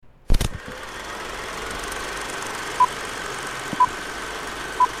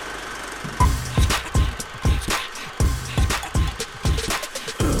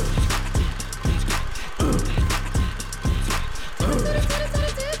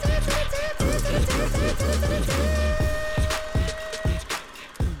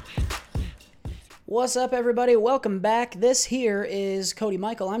What's up, everybody? Welcome back. This here is Cody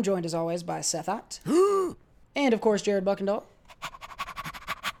Michael. I'm joined, as always, by Seth Ott. And, of course, Jared Buckendahl.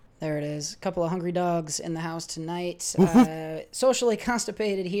 There it is. A couple of hungry dogs in the house tonight. Socially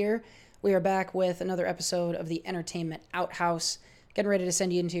constipated here. We are back with another episode of the Entertainment Outhouse. Getting ready to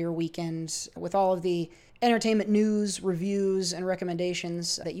send you into your weekend with all of the entertainment news, reviews, and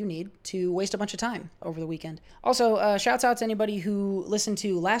recommendations that you need to waste a bunch of time over the weekend. Also, shouts out to anybody who listened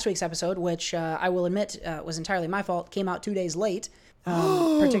to last week's episode, which I will admit was entirely my fault. Came out 2 days late.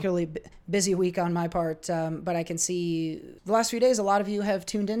 Particularly busy week on my part, but I can see the last few days a lot of you have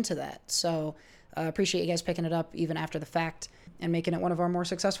tuned into that. So appreciate you guys picking it up even after the fact and making it one of our more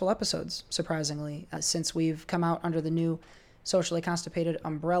successful episodes, surprisingly, since we've come out under the new Socially Constipated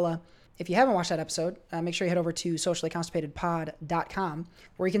umbrella. If you haven't watched that episode, make sure you head over to sociallyconstipatedpod.com,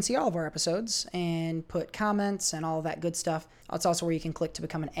 where you can see all of our episodes and put comments and all of that good stuff. It's also where you can click to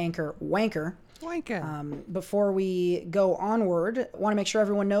become an Anchor Wanker. Before we go onward, I want to make sure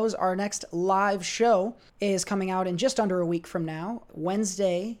everyone knows our next live show is coming out in just under a week from now,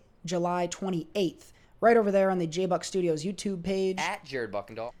 Wednesday, July 28th, right over there on the J-Buck Studios YouTube page. At Jared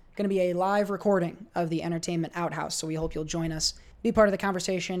Buckendahl. Going to be a live recording of the Entertainment Outhouse, so we hope you'll join us. Be part of the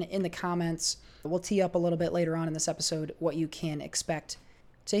conversation in the comments. We'll tee up a little bit later on in this episode what you can expect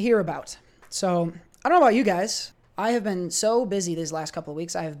to hear about. So, I don't know about you guys. I have been so busy these last couple of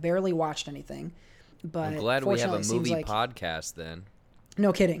weeks, I have barely watched anything. But I'm glad we have a movie like, podcast then.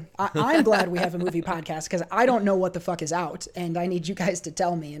 No kidding. I'm glad we have a movie podcast because I don't know what the fuck is out, and I need you guys to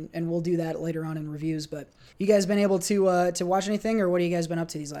tell me, and we'll do that later on in reviews. But you guys been able to watch anything, or what have you guys been up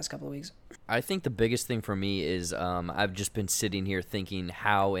to these last couple of weeks? I think the biggest thing for me is I've just been sitting here thinking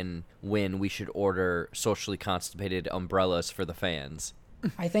how and when we should order socially constipated umbrellas for the fans.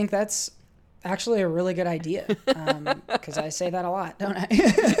 I think that's actually a really good idea, because I say that a lot, don't I?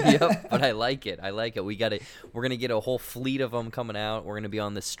 Yep, but I like it. We're gonna get a whole fleet of them coming out. We're gonna be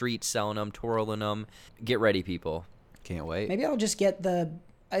on the streets selling them, twirling them. Get ready, people. Can't wait. Maybe I'll just get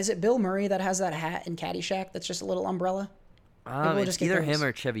is it Bill Murray that has that hat in Caddyshack that's just a little umbrella? We'll it's either him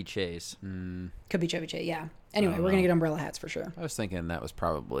or Chevy Chase. Could be Chevy Chase, yeah. Anyway, we're gonna get umbrella hats for sure. I was thinking that was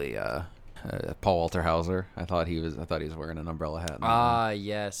probably Paul Walter Hauser. I thought he was wearing an umbrella hat.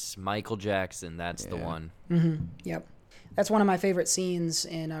 Yes, Michael Jackson. That's the one. Mm-hmm. Yep, that's one of my favorite scenes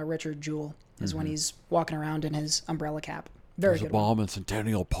in Richard Jewell is when he's walking around in his umbrella cap. There's good. There's a bomb in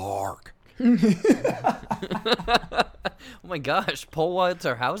Centennial Park. Oh my gosh, Paul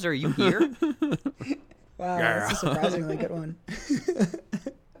Walter Hauser, are you here? Wow, that's a surprisingly good one.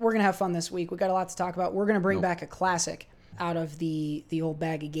 We're gonna have fun this week. We got a lot to talk about. We're gonna bring back a classic out of the old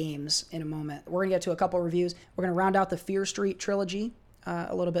bag of games in a moment. We're gonna get to a couple reviews. We're gonna round out the Fear Street trilogy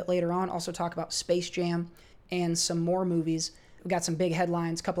a little bit later on. Also talk about Space Jam and some more movies. We got some big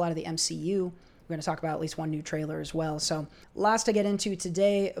headlines, a couple out of the MCU. We're gonna talk about at least one new trailer as well. So lots to get into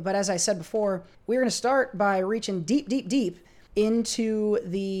today. But as I said before, we're gonna start by reaching deep into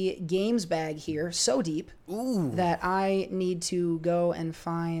the games bag here. So deep that I need to go and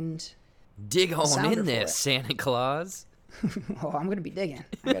find. Dig on in there, Santa Claus. Oh, I'm going to be digging.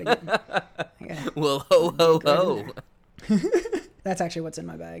 I gotta well, ho. That's actually what's in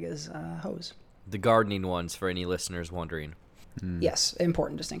my bag is hose. The gardening ones, for any listeners wondering. Yes,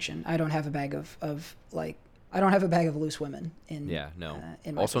 important distinction. I don't have a bag of I don't have a bag of loose women in. Yeah, no.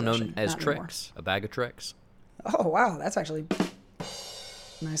 In my also possession. known as Not tricks. Anymore. A bag of tricks. Oh, wow. That's actually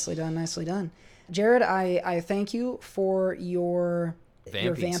nicely done. Jared, I thank you for your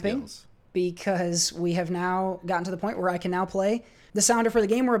vamping skills. Because we have now gotten to the point where I can now play the sounder for the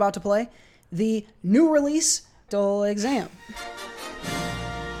game we're about to play, the new release, Dual Exam.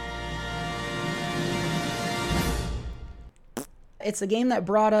 It's the game that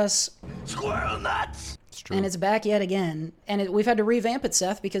brought us Squirrel nuts! It's true. and it's back yet again. And we've had to revamp it,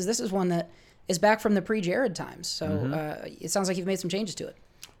 Seth, because this is one that is back from the pre-Jared times. So it sounds like you've made some changes to it.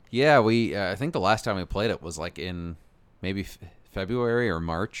 Yeah, we. I think the last time we played it was like in maybe February or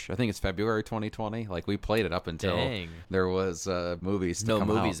March. I think it's February 2020. Like we played it up until there was movies to come out.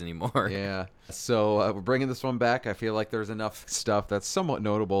 No movies anymore. Yeah. So we're bringing this one back. I feel like there's enough stuff that's somewhat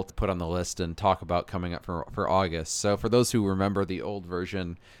notable to put on the list and talk about coming up for August. So for those who remember the old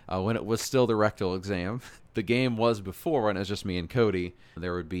version, when it was still the rectal exam, the game was before when it was just me and Cody.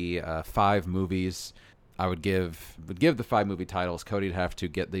 There would be 5 movies. I would give the 5 movie titles. Cody'd have to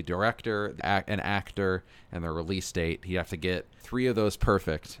get the director, an actor, and the release date. He'd have to get 3 of those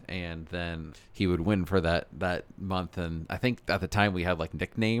perfect, and then he would win for that month. And I think at the time we had like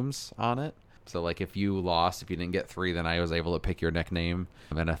nicknames on it. So like if you lost, if you didn't get 3, then I was able to pick your nickname.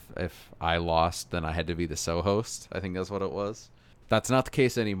 And then if I lost, then I had to be the host. I think that's what it was. That's not the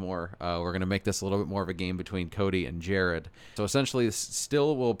case anymore. We're going to make this a little bit more of a game between Cody and Jared. So essentially, this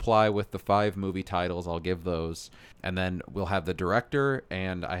still will apply with the 5 movie titles. I'll give those. And then we'll have the director,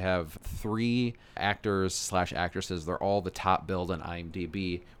 and I have 3 actors/actresses. They're all the top billed on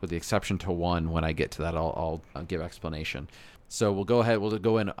IMDb, with the exception to one. When I get to that, I'll give explanation. So we'll go ahead. We'll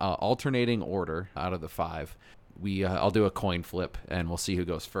go in alternating order out of the 5. I'll do a coin flip, and we'll see who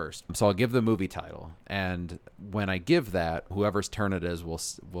goes first. So I'll give the movie title, and when I give that, whoever's turn it is,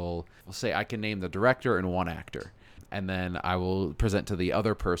 we'll say I can name the director and 1 actor, and then I will present to the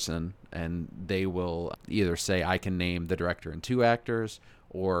other person, and they will either say I can name the director and 2 actors,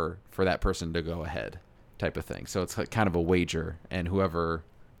 or for that person to go ahead, type of thing. So it's kind of a wager, and whoever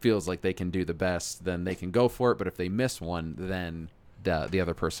feels like they can do the best, then they can go for it. But if they miss one, then the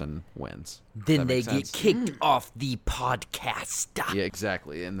other person wins. Then they get kicked off the podcast. Yeah,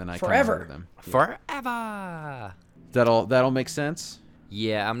 exactly. And then I Forever. can murder them. Forever. That'll make sense.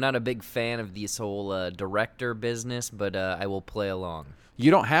 Yeah, I'm not a big fan of this whole director business, but I will play along.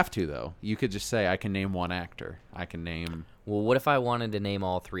 You don't have to, though. You could just say I can name 1 actor. I can name. Well, what if I wanted to name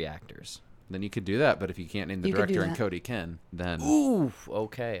all 3 actors? Then you could do that. But if you can't name the You could do director and that. Cody can, then Ooh,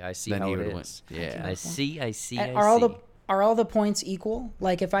 okay, I see Then how he it would win. is. Yeah. I see. And are all the points equal?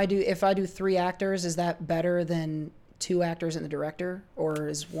 Like if I do 3 actors, is that better than 2 actors and the director, or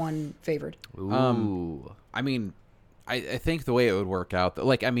is one favored? Ooh. I mean, I think the way it would work out,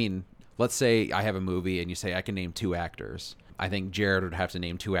 let's say I have a movie and you say I can name 2 actors. I think Jared would have to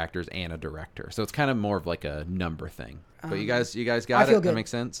name 2 actors and a director. So it's kind of more of like a number thing. But you guys got I feel it? That good. makes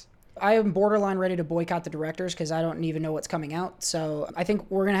sense? I am borderline ready to boycott the directors because I don't even know what's coming out. So I think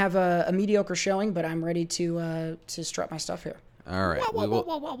we're gonna have a mediocre showing, but I'm ready to strut my stuff here. All right.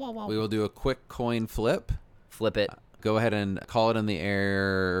 We will do a quick coin flip. Flip it. Go ahead and call it in the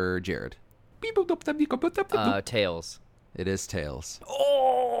air, Jared. Tails. It is Tails.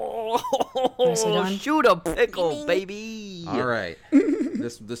 Nicely done. Shoot a pickle, baby. All right.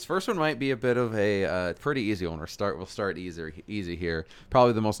 This first one might be a bit of a pretty easy one. We'll start easy here.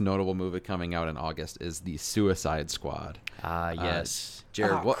 Probably the most notable movie coming out in August is The Suicide Squad. Yes.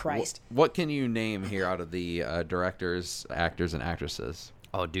 Jared, Oh, Christ. what can you name here out of the directors, actors, and actresses?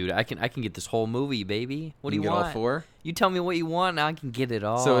 Oh, dude, I can get this whole movie, baby. What do you get want? all 4? You tell me what you want, and I can get it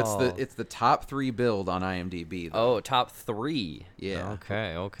all. So it's the top 3 build on IMDb. Though. Oh, top 3. Yeah.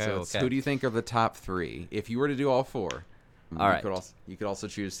 Okay. So who do you think are the top 3? If you were to do all 4, All right. You could also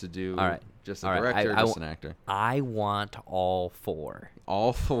choose to do All right. just a All right. director, I just an actor. I want all 4.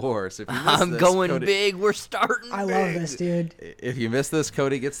 All 4. So if you miss I'm this, going Cody, big. We're starting. I big. love this, dude. If you miss this,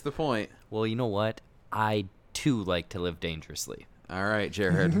 Cody gets the point. Well, you know what? I too like to live dangerously. All right,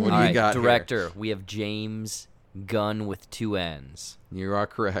 Jared. What do All you right, got here? director. We have James Gunn with 2 N's. You are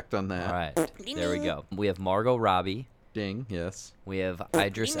correct on that. All right, there we go. We have Margot Robbie. Ding. Yes. We have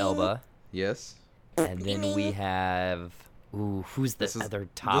Idris Elba, Yes. and then we have who's the other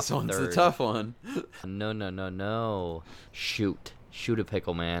top This one's third? a tough one. No. Shoot a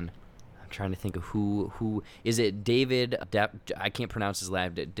pickle, man. I'm trying to think of who is it? David? I can't pronounce his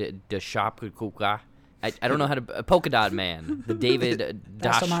last name. Deshapkuka. I don't know how to polka dot man. The David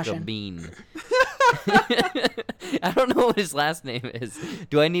Dastomashin. Bean. I don't know what his last name is.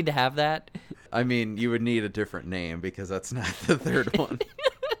 Do I need to have that? I mean, you would need a different name because that's not the third one.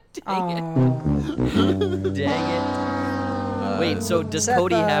 Dang it. Wait, so does Seth,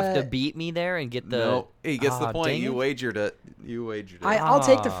 Cody have to beat me there and get the... No, he gets the Ah, point. dang You it. wagered it. I'll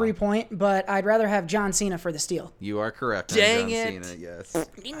take the free point, but I'd rather have John Cena for the steal. You are correct. Dang on John it. Cena, yes.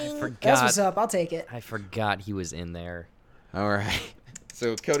 That's what's up. I'll take it. I forgot he was in there. All right.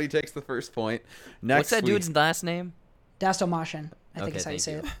 So Cody takes the first point. Next, What's that dude's last name? Dastomashin, I think Okay, is how you thank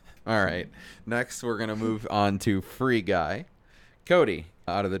say you. it. All right. Next, we're going to move on to Free Guy. Cody,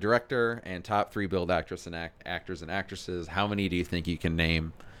 out of the director and top 3 build actors and actresses, how many do you think you can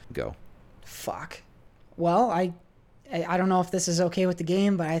name? Go. Fuck. Well, I don't know if this is okay with the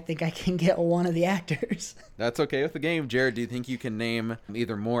game, but I think I can get one of the actors. That's okay with the game. Jared, do you think you can name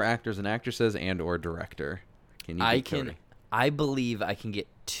either more actors and actresses and or director? Can you beat Cody? I believe I can get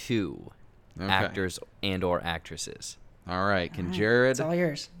 2 Okay. actors and or actresses. All right. Can Jared It's all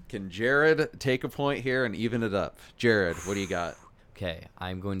yours. take a point here and even it up? Jared, what do you got? Okay,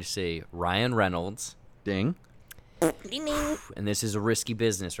 I'm going to say Ryan Reynolds, Ding. and this is a risky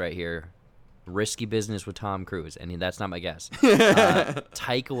business right here. Risky business with Tom Cruise, and that's not my guess.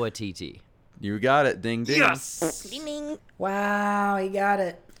 Taika Waititi. You got it. Ding ding. Yes! Wow, he got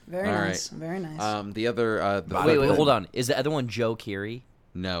it. Very All nice. Very nice. The other Wait, hold on. Is the other one Joe Keery?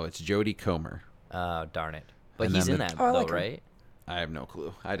 No, it's Jodie Comer. Oh, darn it. But And he's then in the- that, Oh, I though, like her. right? I have no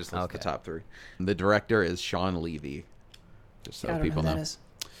clue. I just looked at the Okay. top 3. The director is Sean Levy. Just so I don't know people who know. that is.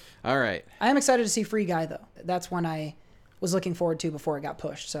 All right. I am excited to see Free Guy, though. That's one I was looking forward to before it got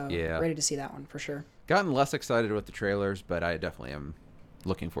pushed. So Yeah. ready to see that one for sure. Gotten less excited with the trailers, but I definitely am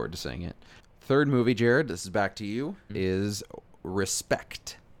looking forward to seeing it. Third movie, Jared, this is back to you, is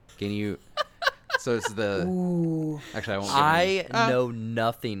Respect. Can you... So it's the... Ooh. Actually, I won't give I any- know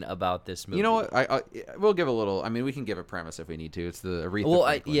nothing about this movie. You know what? We'll give a little... I mean, we can give a premise if we need to. It's the Aretha Well,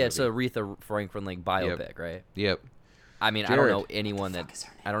 Franklin yeah, movie. it's a Aretha Franklin like biopic, right? Yep. I mean, I Jared. don't know anyone fuck that. is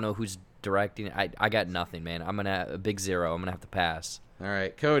her name? I don't know who's directing. I got nothing, man. I'm gonna a big zero. I'm gonna have to pass. All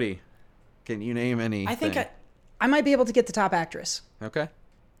right. Cody, can you name any? I think I might be able to get the top actress. Okay.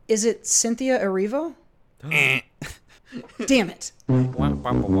 Is it Cynthia Erivo? Damn it.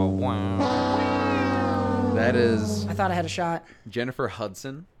 That is I thought I had a shot. Jennifer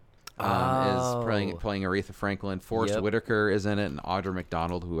Hudson. Is Oh. playing Aretha Franklin. Forrest Yep. Whitaker is in it, and Audra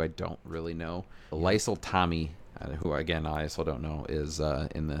McDonald, who I don't really know. Lysel Tommy, who again I also don't know, is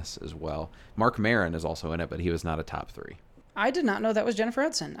in this as well. Mark Maron is also in it, but he was not a top 3. I did not know that was Jennifer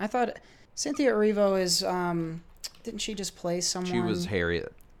Hudson. I thought Cynthia Erivo is, didn't she just play someone? She was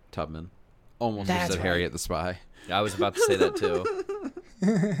Harriet Tubman. Almost just That's said right. Harriet the Spy. I was about to say that too.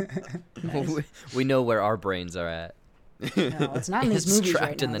 we know where our brains are at. No, it's not in these It's movies right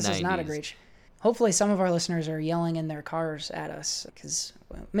trapped in now. the This is not a 90s. great. Hopefully, some of our listeners are yelling in their cars at us because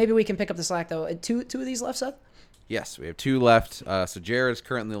maybe we can pick up the slack though. Two of these left, Seth. Yes, we have 2 left. So Jared's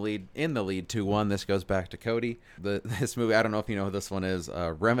currently in the lead 2-1. This goes back to Cody. This movie, I don't know if you know who this one is.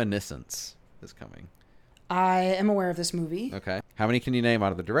 Reminiscence is coming. I am aware of this movie. Okay. How many can you name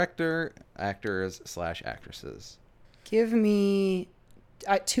out of the director, actors / actresses? Give me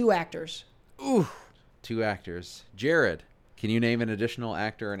 2 actors. Ooh. 2 actors. Jared, can you name an additional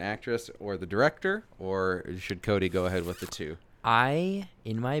actor and actress or the director, or should Cody go ahead with the 2? I,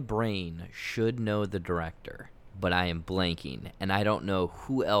 in my brain, should know the director, but I am blanking, and I don't know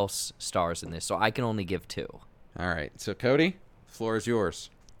who else stars in this, so I can only give 2. All right. So Cody, the floor is yours,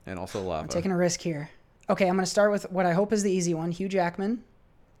 and also Lava. I'm taking a risk here. Okay, I'm going to start with what I hope is the easy one, Hugh Jackman.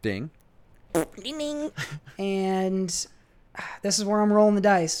 Ding. And this is where I'm rolling the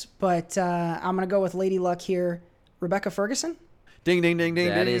dice, but I'm going to go with Lady Luck here, Rebecca Ferguson. Ding, ding, ding, ding,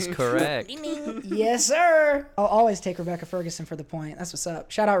 That ding. is correct. Yes, sir. I'll always take Rebecca Ferguson for the point. That's what's up.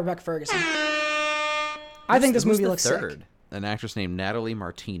 Shout out Rebecca Ferguson. I think this Who's movie the looks third? sick. An actress named Natalie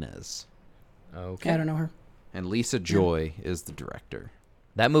Martinez. Okay. I don't know her. And Lisa Joy is the director.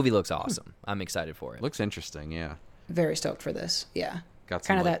 That movie looks awesome. I'm excited for it. Looks interesting, yeah. Very stoked for this. Yeah. Got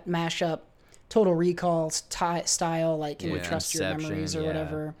some Kind of like- that mashup, Total Recall style, like can we Yeah. trust your Inception, memories or yeah.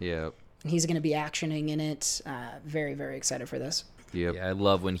 whatever. Yep. And he's going to be actioning in it. Very, very excited for this. Yep. Yeah, I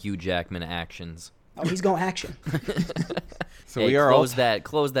love when Hugh Jackman actions. Oh, he's going action. So Hey, we are all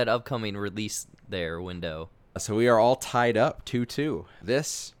close that upcoming release there window. tied up 2-2.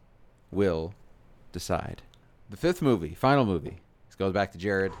 This will decide. The 5th movie, final movie. This goes back to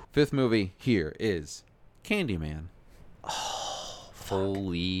Jared. 5th movie here is Candyman.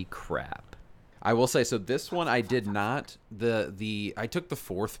 Holy crap. I will say, so this one I did not. I took the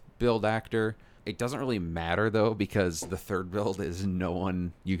 4th build actor. It doesn't really matter though, because the 3rd build is no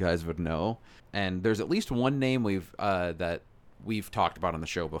one you guys would know, and there's at least one name that we've talked about on the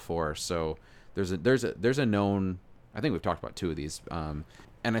show before. So there's a known. I think we've talked about 2 of these,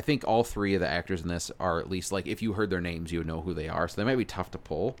 and I think all 3 of the actors in this are at least, like, if you heard their names, you would know who they are. So they might be tough to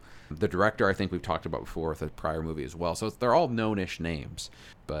pull. The director, I think we've talked about before with a prior movie as well. So they're all known-ish names,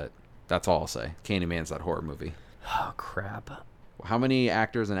 but that's all I'll say. Candyman's that horror movie. Oh crap. How many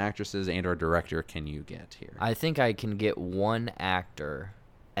actors and actresses and or director can you get here? I think I can get one actor,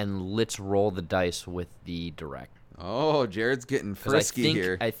 and let's roll the dice with the director. Oh, Jared's getting 'Cause frisky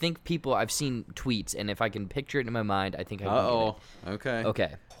here. I think people, I've seen tweets, and if I can picture it in my mind, I think I can Uh-oh. get Okay. it.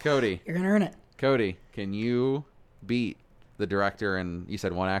 Okay. Cody, You're going to earn it. can you beat the director and you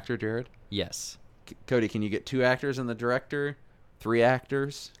said one actor, Jared? Yes. Cody, can you get 2 actors and the director? 3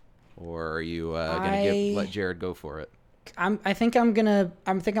 actors? Or are you gonna let Jared go for it? I think I'm gonna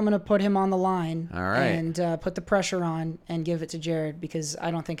put him on the line. All right. And put the pressure on and give it to Jared because I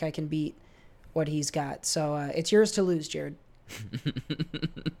don't think I can beat what he's got. So it's yours to lose, Jared.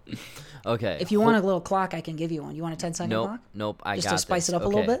 Okay. If you want a little clock, I can give you one. You want a 10-second Nope, clock? nope. I Just got to spice this. it up a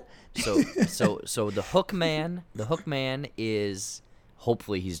little Okay. bit? So the Hook Man is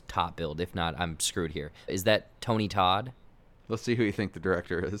hopefully he's top billed. If not, I'm screwed here. Is that Tony Todd? Let's see who you think the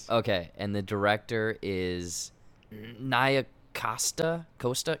director is. Okay, and the director is Nia Costa.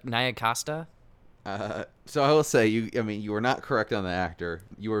 Nia Costa. So I will say you were not correct on the actor.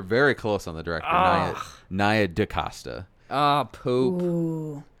 You were very close on the director, Nia DaCosta. Ah, poop.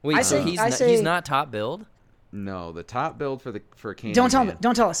 Ooh. Wait, I so say- he's I not, say- he's not top billed? No, the top build for Candyman. Don't tell me.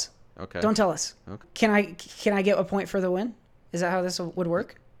 Don't tell us. Okay. Don't tell us. Okay. Can I get a point for the win? Is that how this would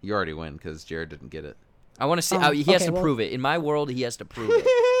work? You already win because Jared didn't get it. I want to see. Oh, He has okay, to well- prove it. In my world, he has to prove it.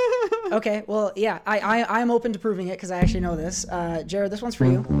 Okay, well, yeah, I'm open to proving it because I actually know this. Jared, this one's for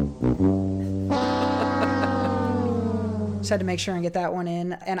you. Just had to make sure and get that one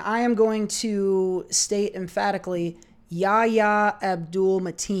in. And I am going to state emphatically Yahya Abdul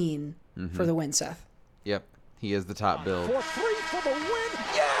Mateen for the win, Seth. Yep. He is the top build. For 3 for the win.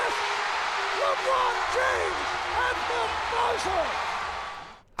 Yes! LeBron James at the buzzer.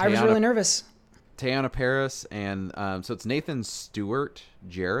 I was Teyana- really nervous. Teyana Paris and so it's Nathan Stewart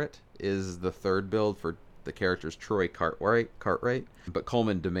Jarrett is the third build for the characters Troy Cartwright, but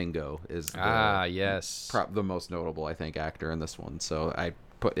Coleman Domingo is Yes. the most notable, I think, actor in this one. So I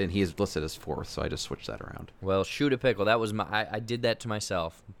put and he's listed as fourth, so I just switched that around. Well, shoot a pickle. That was I did that to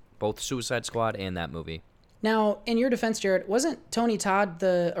myself. Both Suicide Squad and that movie. Now, in your defense, Jared, wasn't Tony Todd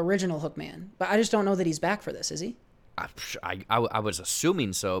the original Hookman? But I just don't know that he's back for this, is he? I was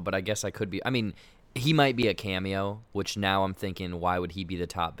assuming so, but I guess I could be. I mean, he might be a cameo, which now I'm thinking, why would he be the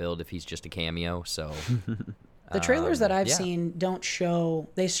top build if he's just a cameo? So The trailers that I've yeah. seen don't show.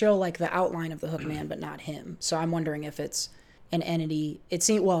 They show like the outline of the Hookman, but not him. So I'm wondering if it's an entity. It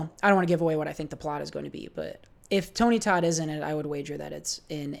seems. Well, I don't want to give away what I think the plot is going to be, but if Tony Todd is in it, I would wager that it's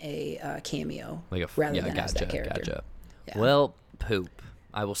in a cameo rather than as that character. Gotcha. Yeah. Well, poop.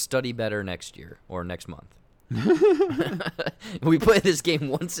 I will study better next year or next month. We play this game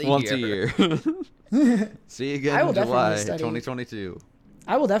once a year. See you again I will in definitely July study. 2022.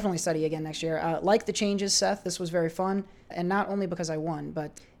 I will definitely study again next year. Like the changes, Seth. This was very fun, and not only because I won,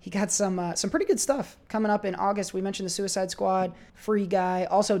 but he got some pretty good stuff coming up in August. We mentioned the Suicide Squad, Free Guy,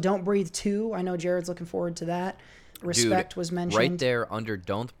 also Don't Breathe 2. I know Jared's looking forward to that. Respect Dude, was mentioned. right there under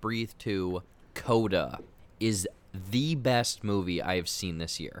Don't Breathe 2. Coda is the best movie I have seen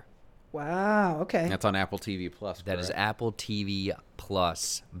this year. Wow. Okay. That's on Apple TV Plus. That is correct? Apple TV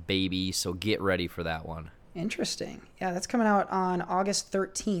Plus, baby. So get ready for that one. Interesting. Yeah, that's coming out on August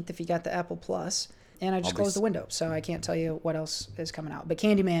 13th if you got the Apple Plus. And I just closed the window, so I can't tell you what else is coming out. But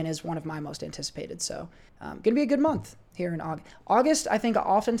Candyman is one of my most anticipated, so going to be a good month here in August. August, I think,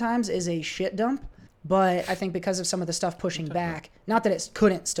 oftentimes is a shit dump, but I think because of some of the stuff pushing back, not that it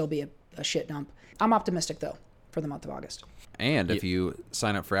couldn't still be a shit dump. I'm optimistic, though, for the month of August. And if you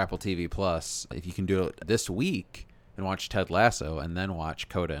sign up for Apple TV Plus, if you can do it this week and watch Ted Lasso and then watch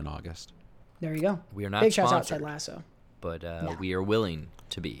Coda in August. There you go. We are not Big shout out sponsored. Ted Lasso. But we are willing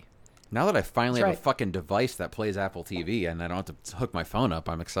to be. Now that I finally That's have a right. fucking device that plays Apple TV and I don't have to hook my phone up,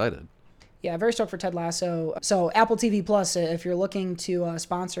 I'm excited. Yeah, very stoked for Ted Lasso. So Apple TV Plus, if you're looking to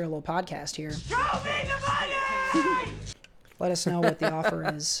sponsor a little podcast here, let us know what the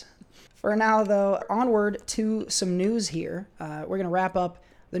offer is. For now, though, onward to some news here. We're going to wrap up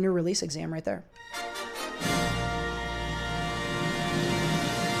the new release exam right there.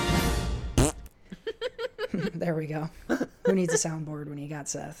 There we go. Who needs a soundboard when you got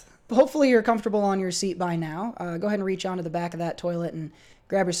Seth? Hopefully you're comfortable on your seat by now. Go ahead and reach onto the back of that toilet and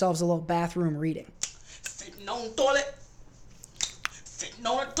grab yourselves a little bathroom reading. Sitting on the toilet. Sitting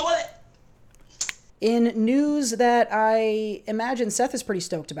on the toilet. In news that I imagine Seth is pretty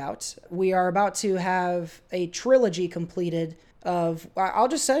stoked about, we are about to have a trilogy completed of, I'll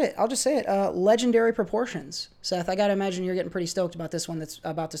just say it, legendary proportions. Seth, I gotta imagine you're getting pretty stoked about this one that's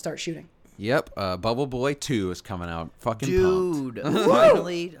about to start shooting. Yep, Bubble Boy 2 is coming out. Fucking pumped. Dude,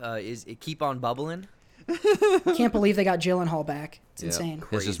 finally, is it keep on bubbling? Can't believe they got Gyllenhaal back. It's Yep. insane.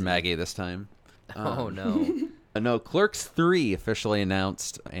 It's just Maggie this time. Oh, no. No, Clerks 3 officially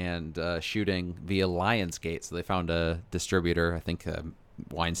announced and shooting via Lionsgate. So they found a distributor. I think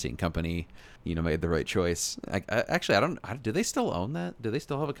Weinstein Company, made the right choice. Actually, I don't. Do they still own that? Do they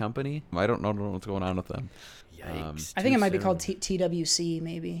still have a company? I don't know what's going on with them. Yikes. I think too it might be soon. called TWC,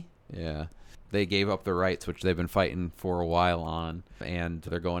 maybe. Yeah. They gave up the rights, which they've been fighting for a while on, and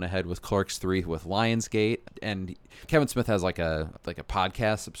they're going ahead with Clerks 3 with Lionsgate. And Kevin Smith has like a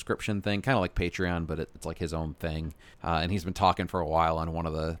podcast subscription thing, kind of like Patreon, but it's like his own thing. And he's been talking for a while on one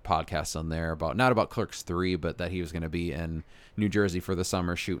of the podcasts on there about not about Clerks 3, but that he was going to be in New Jersey for the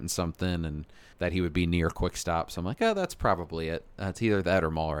summer shooting something, and that he would be near Quick Stop. So I'm like, oh, that's probably it. It's either that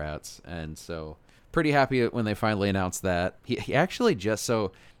or Mallrats. And so pretty happy when they finally announced that. He actually just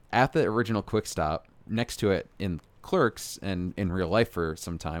so. At the original Quick Stop, next to it in Clerks and in real life for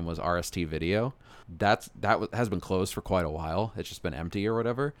some time was RST Video. Has been closed for quite a while. It's just been empty or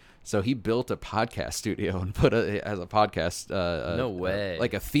whatever. So he built a podcast studio and put it as a podcast. No way.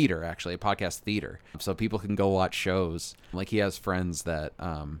 Like a theater, actually, a podcast theater. So people can go watch shows. Like he has friends that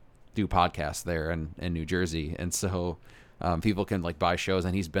do podcasts there in New Jersey, and so people can like buy shows,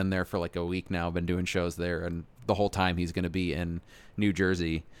 and he's been there for like a week now, been doing shows there, and the whole time he's going to be in New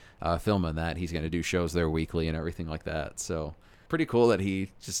Jersey filming that. He's going to do shows there weekly and everything like that. So pretty cool that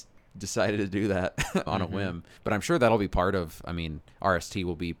he just decided to do that on a whim. But I'm sure that'll be part of, I mean, RST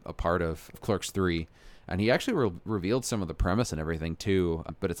will be a part of Clerks 3. And he actually revealed some of the premise and everything too.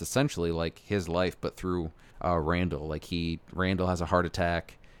 But it's essentially like his life, but through Randall. Like Randall has a heart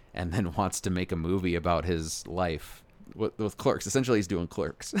attack and then wants to make a movie about his life with Clerks. Essentially, he's doing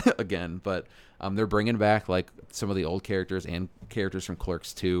Clerks again, but they're bringing back like some of the old characters and characters from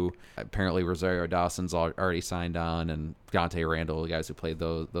Clerks 2. Apparently, Rosario Dawson's already signed on, and Dante Randall, the guys who played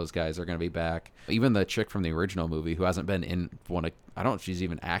those guys, are going to be back. Even the chick from the original movie, who hasn't been in one of, I don't know if she's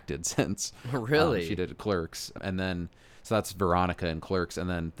even acted since. Really? She did Clerks, and then so that's Veronica in Clerks, and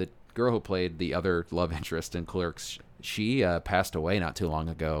then the girl who played the other love interest in Clerks, she passed away not too long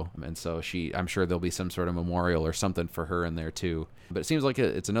ago, and so I'm sure there'll be some sort of memorial or something for her in there too. But it seems like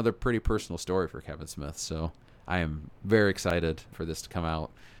it's another pretty personal story for Kevin Smith, so I am very excited for this to come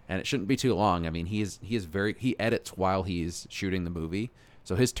out, and it shouldn't be too long. I mean, he edits while he's shooting the movie,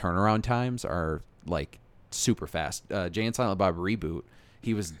 so his turnaround times are like super fast. Jay and Silent Bob Reboot,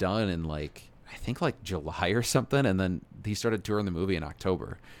 he was done in like, I think like July or something, and then he started touring the movie in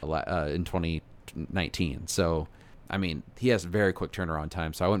October in 2019. So I mean, he has very quick turnaround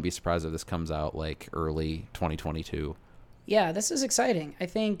time, so I wouldn't be surprised if this comes out like early 2022. Yeah, this is exciting. I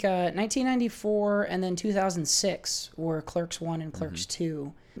think 1994 and then 2006 were Clerks 1 and Clerks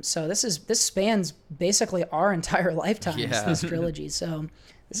 2. So this spans basically our entire lifetimes, this trilogy. So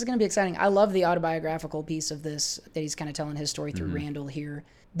this is going to be exciting. I love the autobiographical piece of this, that he's kind of telling his story through Randall here.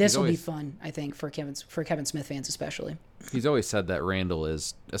 This will be fun, I think, for Kevin Smith fans especially. He's always said that Randall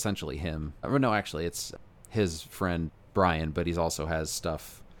is essentially him. Or no, actually, it's his friend Brian, but he also has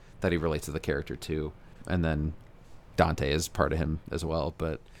stuff that he relates to the character too. And then Dante is part of him as well.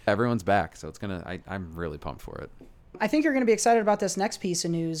 But everyone's back, so I'm really pumped for it. I think you're going to be excited about this next piece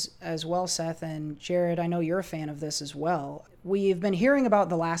of news as well, Seth. And Jared, I know you're a fan of this as well. We've been hearing about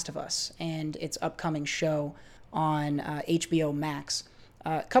The Last of Us and its upcoming show on HBO Max.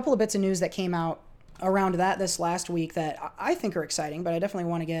 A couple of bits of news that came out around that this last week that I think are exciting, but I definitely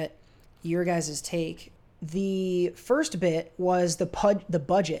want to get your guys' take. The first bit was the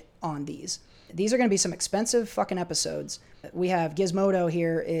budget on these. These are going to be some expensive fucking episodes. We have Gizmodo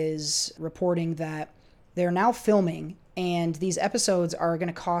here is reporting that they're now filming, and these episodes are going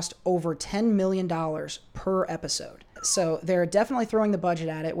to cost over $10 million per episode. So they're definitely throwing the budget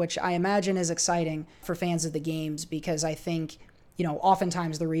at it, which I imagine is exciting for fans of the games, because I think,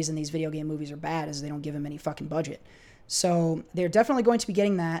 oftentimes the reason these video game movies are bad is they don't give them any fucking budget. So they're definitely going to be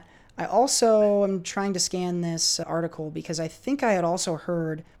getting that. I also am trying to scan this article because I think I had also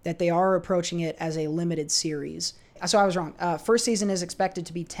heard that they are approaching it as a limited series. So I was wrong. First season is expected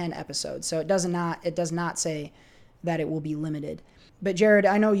to be 10 episodes. So it does not say that it will be limited. But Jared,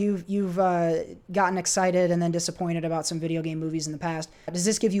 I know you've gotten excited and then disappointed about some video game movies in the past. Does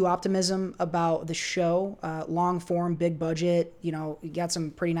this give you optimism about the show? Long form, big budget, you got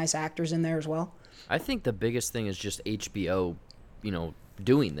some pretty nice actors in there as well. I think the biggest thing is just HBO,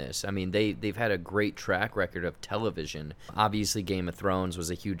 doing this. I mean, they've had a great track record of television. Obviously, Game of Thrones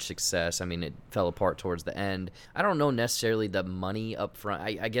was a huge success. I mean, it fell apart towards the end. I don't know necessarily the money up front.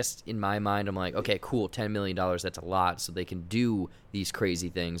 I guess in my mind, I'm like, okay, cool, $10 million, that's a lot, so they can do these crazy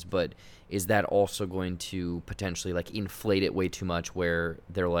things, but is that also going to potentially like inflate it way too much where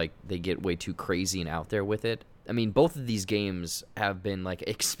they get way too crazy and out there with it? I mean, both of these games have been like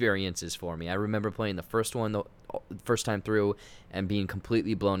experiences for me. I remember playing the first one the first time through and being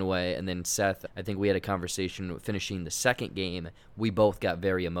completely blown away. And then Seth, I think we had a conversation finishing the second game. We both got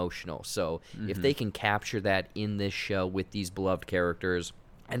very emotional. So if they can capture that in this show with these beloved characters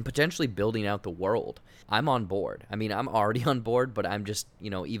and potentially building out the world, I'm on board. I mean, I'm already on board, but I'm just,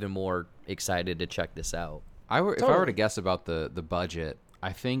 even more excited to check this out. If I were to guess about the budget,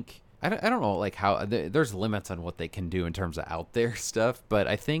 I think... I don't know, like how there's limits on what they can do in terms of out there stuff, but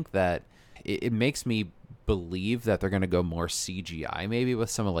I think that it makes me believe that they're going to go more CGI maybe with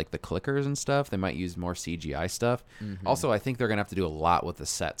some of like the clickers and stuff. They might use more CGI stuff. Also, I think they're going to have to do a lot with the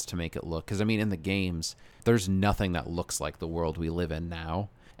sets to make it look, because I mean, in the games, there's nothing that looks like the world we live in now.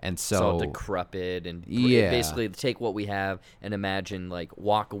 And so it's all decrepit and basically take what we have and imagine like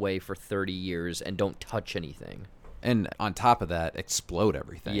walk away for 30 years and don't touch anything. And on top of that, explode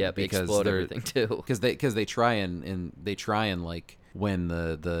everything. Yeah, explode everything too. Because they try and like when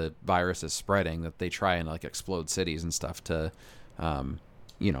the virus is spreading, that they try and like explode cities and stuff to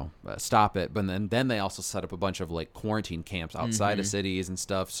stop it. But then they also set up a bunch of like quarantine camps outside of cities and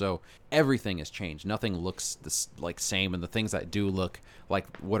stuff. So everything has changed. Nothing looks same, and the things that do look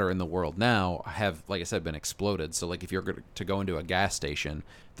like what are in the world now have, like I said, been exploded. So like if you're to go into a gas station,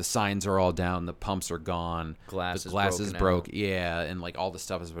 the signs are all down, the pumps are gone, Glass is broke, yeah, and like all the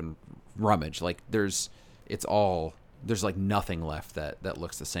stuff has been rummaged. Like there's like nothing left that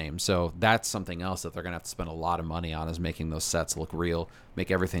looks the same. So that's something else that they're gonna have to spend a lot of money on, is making those sets look real, make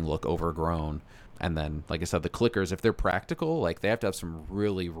everything look overgrown. And then, like I said, the clickers, if they're practical, like they have to have some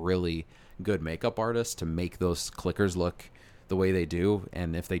really, really good makeup artists to make those clickers look the way they do.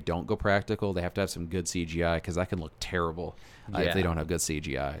 And if they don't go practical, they have to have some good CGI, because that can look terrible if they don't have good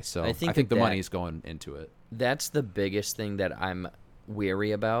CGI. So I think the money's going into it. That's the biggest thing that I'm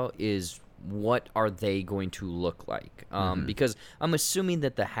weary about, is what are they going to look like? Because I'm assuming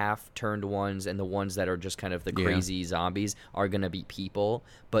that the half-turned ones and the ones that are just kind of the crazy zombies are going to be people,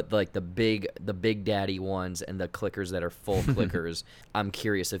 but like the big daddy ones and the clickers that are full clickers, I'm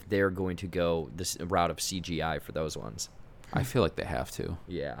curious if they're going to go this route of CGI for those ones. I feel like they have to.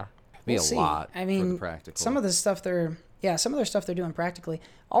 Yeah. Be We'll a see. lot I mean, for the practical. some of their stuff they're doing practically.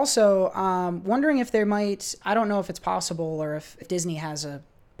 Also, wondering if there might, I don't know if it's possible or if Disney has a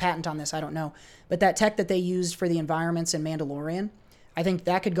patent on this, I don't know, but that tech that they used for the environments in Mandalorian, I think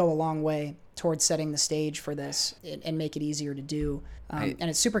that could go a long way towards setting the stage for this and make it easier to do. And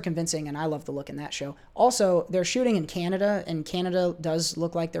it's super convincing, and I love the look in that show. Also, they're shooting in Canada, and Canada does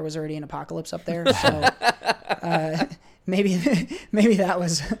look like there was already an apocalypse up there. So maybe that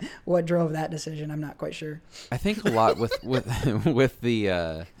was what drove that decision. I'm not quite sure. I think a lot with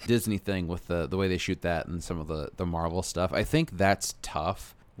the Disney thing, with the way they shoot that and some of the Marvel stuff, I think that's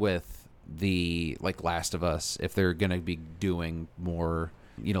tough with the like Last of Us, if they're gonna be doing more,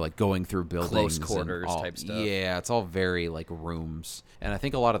 like going through buildings, Close quarters type stuff. Yeah, it's all very like rooms. And I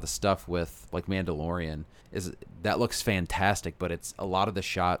think a lot of the stuff with like Mandalorian that looks fantastic, but it's a lot of the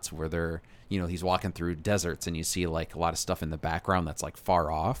shots where they're, he's walking through deserts and you see like a lot of stuff in the background that's like far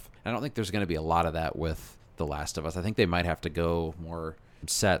off. I don't think there's going to be a lot of that with The Last of Us. I think they might have to go more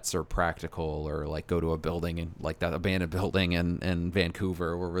sets or practical, or like go to a building, and like that abandoned building in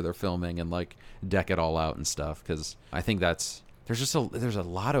Vancouver where they're filming, and like deck it all out and stuff. Because I think there's a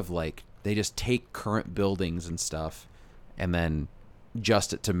lot of like, they just take current buildings and stuff and then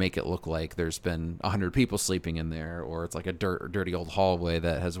adjust it to make it look like there's been 100 people sleeping in there, or it's like a dirty old hallway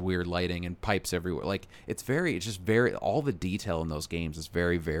that has weird lighting and pipes everywhere. Like it's just very, all the detail in those games is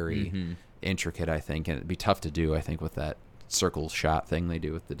very, very intricate, I think, and it'd be tough to do, I think, with that circle shot thing they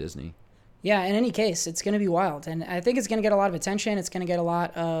do with the Disney. Yeah, in any case, it's going to be wild. And I think it's going to get a lot of attention. It's going to get a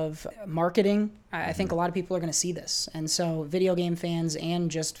lot of marketing. I think a lot of people are going to see this. And so video game fans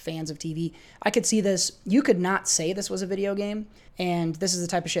and just fans of TV, I could see this. You could not say this was a video game, and this is the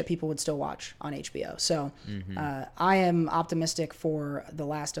type of shit people would still watch on HBO. So I am optimistic for The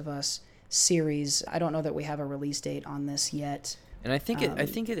Last of Us series. I don't know that we have a release date on this yet. And I think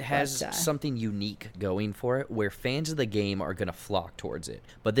it has something unique going for it, where fans of the game are going to flock towards it.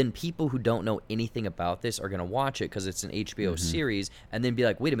 But then people who don't know anything about this are going to watch it because it's an HBO series, and then be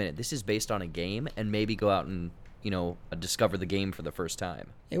like, wait a minute, this is based on a game, and maybe go out and, discover the game for the first time.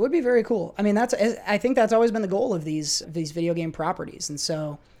 It would be very cool. I mean, I think that's always been the goal of these video game properties. And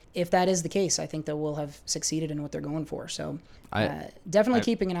so if that is the case, I think that we'll have succeeded in what they're going for. So definitely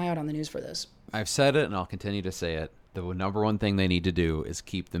keeping an eye out on the news for this. I've said it, and I'll continue to say it. The number one thing they need to do is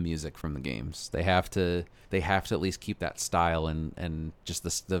keep the music from the games. They have to at least keep that style and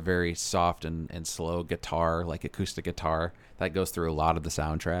just the very soft and slow guitar, like acoustic guitar, that goes through a lot of the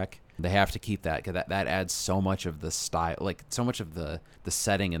soundtrack. They have to keep that, because that adds so much of the style, like so much of the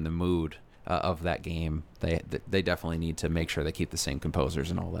setting and the mood of that game. They definitely need to make sure they keep the same composers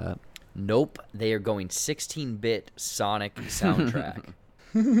and all that. Nope, they are going 16-bit Sonic soundtrack.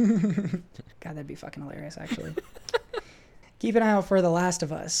 God, that'd be fucking hilarious, actually. Keep an eye out for The Last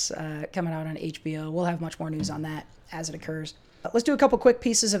of Us coming out on HBO. We'll have much more news on that as it occurs. Let's do a couple quick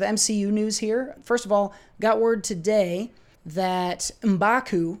pieces of MCU news here. First of all, got word today that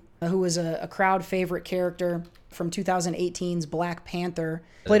M'Baku, who was a crowd favorite character from 2018's Black Panther,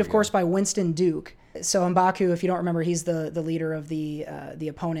 played, of course, by Winston Duke. So M'Baku, if you don't remember, he's the leader of the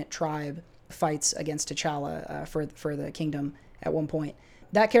opponent tribe, fights against T'Challa for the kingdom at one point.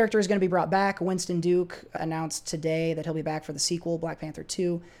 That character is going to be brought back. Winston Duke announced today that he'll be back for the sequel, Black Panther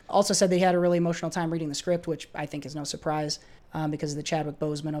 2. Also said that he had a really emotional time reading the script, which I think is no surprise because of the Chadwick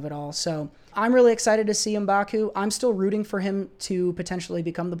Boseman of it all. So I'm really excited to see M'Baku. I'm still rooting for him to potentially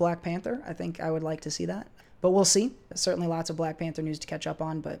become the Black Panther. I think I would like to see that. But we'll see. Certainly lots of Black Panther news to catch up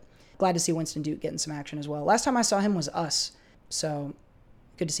on, but glad to see Winston Duke getting some action as well. Last time I saw him was Us, so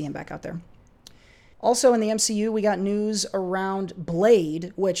good to see him back out there. Also in the MCU, we got news around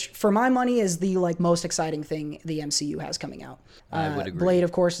Blade, which for my money is the most exciting thing the MCU has coming out. I would agree. Blade,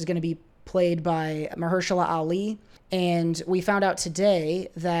 of course, is going to be played by Mahershala Ali. And we found out today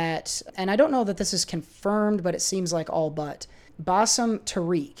that, and I don't know that this is confirmed, but it seems like all but, Bassam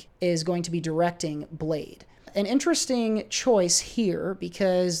Tariq is going to be directing Blade. An interesting choice here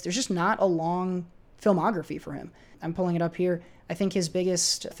because there's just not a long filmography for him. I'm pulling it up here. I think his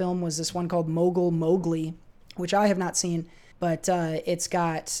biggest film was this one called Mogul Mowgli, which I have not seen, but it's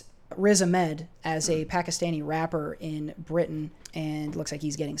got Riz Ahmed as a Pakistani rapper in Britain, and looks like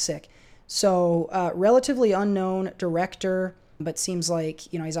he's getting sick. So relatively unknown director, but seems like,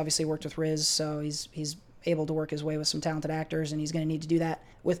 he's obviously worked with Riz, so he's able to work his way with some talented actors, and he's going to need to do that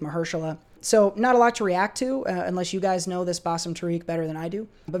with Mahershala. So not a lot to react to, unless you guys know this Bassam Tariq better than I do,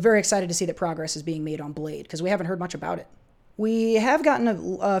 but very excited to see that progress is being made on Blade, because we haven't heard much about it. We have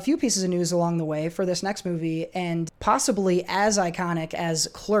gotten a few pieces of news along the way for this next movie, and possibly as iconic as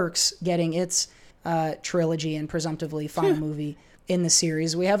Clerks getting its trilogy and presumptively final movie in the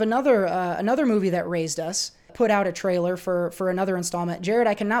series. We have another movie that raised us, put out a trailer for another installment. Jared,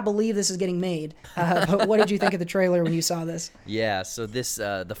 I cannot believe this is getting made, but what did you think of the trailer when you saw this? Yeah, so this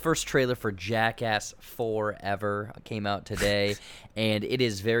the first trailer for Jackass Forever came out today, and it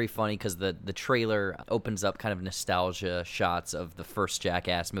is very funny because the trailer opens up kind of nostalgia shots of the first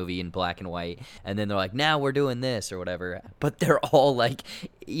Jackass movie in black and white, and then they're like, now we're doing this or whatever, but they're all like,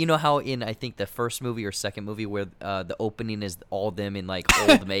 you know how in I think the first movie or second movie where the opening is all them in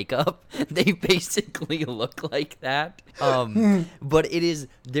old makeup, they basically look like that. But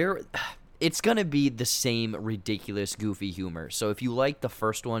it's gonna be the same ridiculous, goofy humor. So if you like the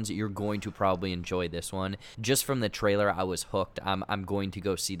first ones, you're going to probably enjoy this one. Just from the trailer, I was hooked. I'm going to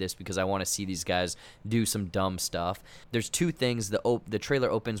go see this because I want to see these guys do some dumb stuff. There's two things. The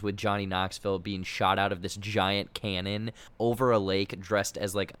trailer opens with Johnny Knoxville being shot out of this giant cannon over a lake dressed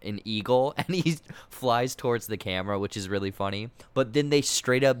as an eagle, and he flies towards the camera, which is really funny. But then they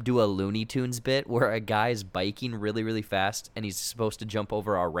straight up do a Looney Tunes bit where a guy is biking really, really fast, and he's supposed to jump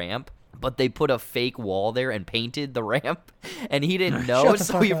over a ramp. But they put a fake wall there and painted the ramp, and he didn't know,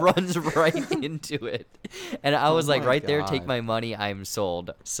 so he runs right into it. And I was like, right there, take my money, I'm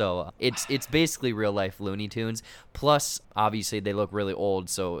sold. So it's basically real life Looney Tunes. Plus, obviously, they look really old,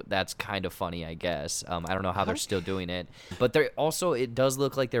 so that's kind of funny, I guess. I don't know how they're still doing it, but it does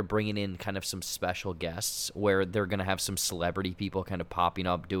look like they're bringing in kind of some special guests where they're gonna have some celebrity people kind of popping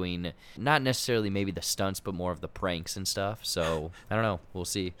up doing not necessarily maybe the stunts, but more of the pranks and stuff. So I don't know, we'll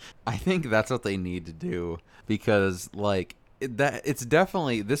see. I think that's what they need to do because it's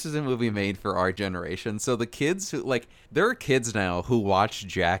definitely, this is a movie made for our generation. So the kids who there are kids now who watch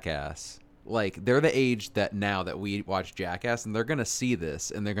Jackass. They're the age that we watch Jackass, and they're gonna see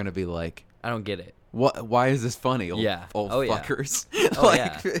this and they're gonna be like, I don't get it. What? Why is this funny? Old fuckers.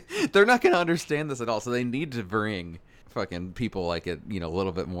 Yeah. They're not gonna understand this at all. So they need to bring fucking people a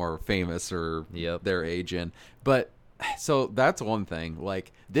little bit more famous or their age in. But so that's one thing.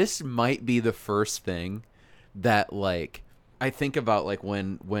 This might be the first thing that I think about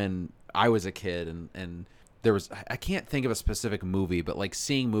when I was a kid and there was, I can't think of a specific movie, but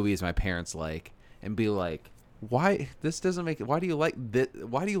seeing movies my parents and be like, why this doesn't make it, why do you like this,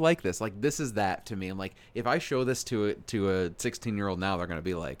 why do you like this, this is that to me. And if I show this to a 16-year-old now, they're gonna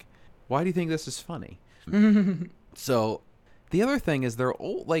be like, why do you think this is funny? So the other thing is they're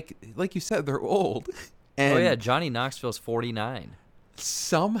old, like you said, they're old. And Johnny Knoxville's 49.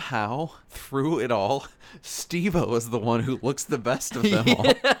 Somehow, through it all, Steve-O is the one who looks the best of them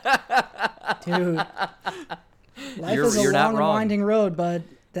all. Dude, life is a long and winding road, bud.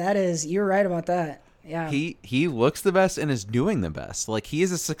 You're right about that. Yeah. He looks the best and is doing the best. He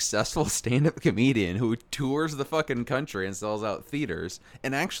is a successful stand-up comedian who tours the fucking country and sells out theaters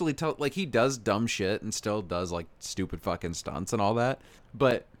and actually he does dumb shit and still does stupid fucking stunts and all that.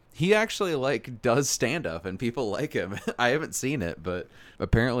 But he actually does stand up and people like him. I haven't seen it, but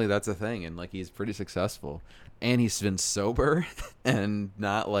apparently that's a thing, and he's pretty successful. And he's been sober and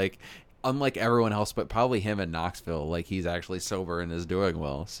not unlike everyone else, but probably him in Knoxville, he's actually sober and is doing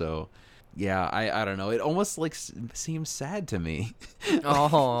well. So yeah, I don't know. It almost seems sad to me.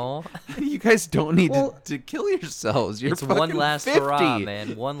 Oh, you guys don't need to kill yourselves. You're it's one last 50. hurrah,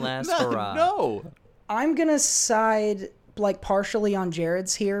 man. One last hurrah. No, I'm gonna side partially on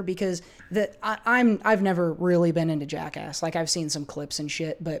Jared's here because I've never really been into Jackass. I've seen some clips and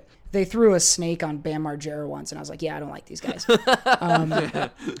shit, but they threw a snake on Bam Margera once, and I was like, yeah, I don't like these guys.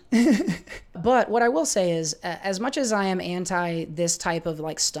 But what I will say is, as much as I am anti this type of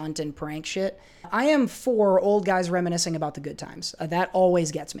like stunt and prank shit, I am for old guys reminiscing about the good times. That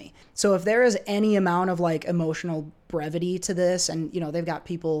always gets me. So if there is any amount of like emotional brevity to this, and they've got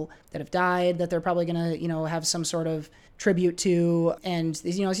people that have died that they're probably gonna have some sort of tribute to, and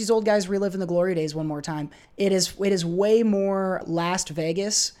these old guys reliving the glory days one more time. It is way more Last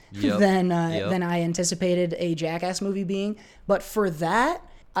Vegas than I anticipated a Jackass movie being. But for that,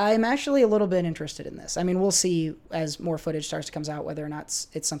 I'm actually a little bit interested in this. I mean, we'll see as more footage starts to come out whether or not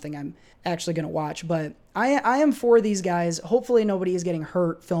it's something I'm actually going to watch. But I am for these guys. Hopefully nobody is getting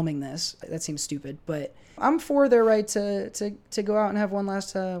hurt filming this. That seems stupid, but I'm for their right to go out and have one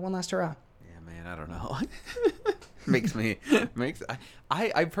last hurrah. Yeah, man, I don't know.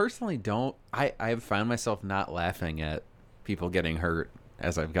 I personally don't. I've found myself not laughing at people getting hurt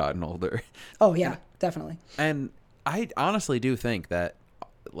as I've gotten older. Oh yeah, definitely. And I honestly do think that,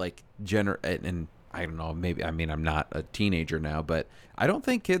 like, and I don't know, maybe, I mean, I'm not a teenager now, but I don't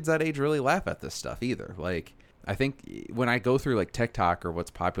think kids that age really laugh at this stuff either. Like, I think when I go through like TikTok or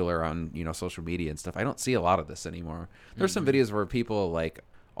what's popular on, social media and stuff, I don't see a lot of this anymore. There's some videos where people like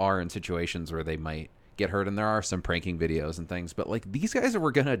are in situations where they might get hurt, and there are some pranking videos and things, but like these guys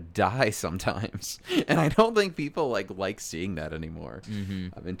were gonna die sometimes, and I don't think people like seeing that anymore.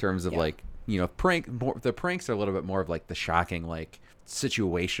 In terms of like, the pranks are a little bit more of like the shocking, like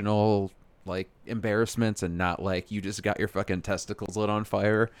situational, like embarrassments, and not like you just got your fucking testicles lit on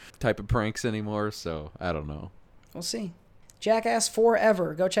fire type of pranks anymore. So I don't know. We'll see. Jackass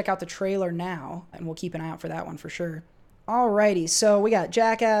Forever. Go check out the trailer now, and we'll keep an eye out for that one for sure. Alrighty, so we got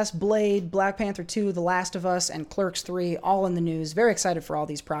Jackass, Blade, Black Panther 2, The Last of Us, and Clerks 3 all in the news. Very excited for all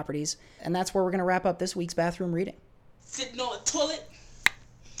these properties. And that's where we're going to wrap up this week's bathroom reading. Sitting on the toilet.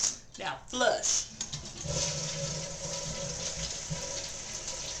 Now flush.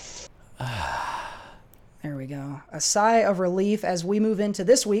 There we go. A sigh of relief as we move into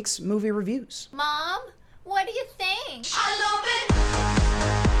this week's movie reviews. Mom, what do you think? I love it.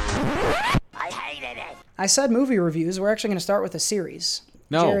 I hated it. I said movie reviews. We're actually going to start with a series.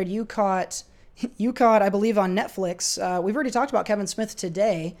 No. Jared, you caught, I believe, on Netflix. We've already talked about Kevin Smith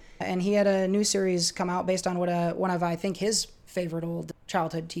today, and he had a new series come out based on one of, I think, his favorite old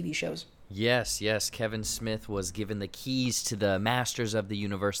childhood TV shows. Yes. Kevin Smith was given the keys to the Masters of the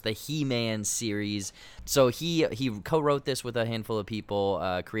Universe, the He-Man series. So he co-wrote this with a handful of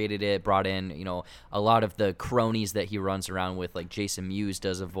people, created it, brought in, a lot of the cronies that he runs around with, like Jason Mewes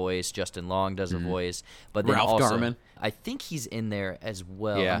does a voice, Justin Long does a voice, but then Ralph also, Garman. I think he's in there as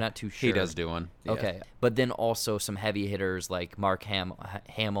well. Yeah, I'm not too sure. He does do one. Yeah. Okay, but then also some heavy hitters like Mark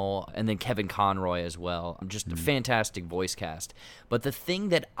Hamill, and then Kevin Conroy as well. Just a fantastic voice cast. But the thing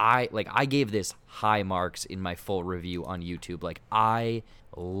that I gave this high marks in my full review on YouTube. Like, I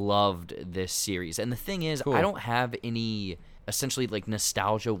loved this series. And the thing is, Cool. I don't have any essentially like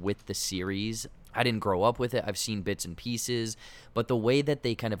nostalgia with the series. I didn't grow up with it. I've seen bits and pieces, but the way that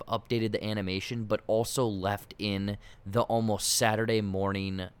they kind of updated the animation, but also left in the almost Saturday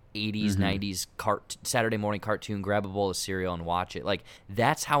morning 80s, 90s Saturday morning cartoon, grab a bowl of cereal and watch it. Like,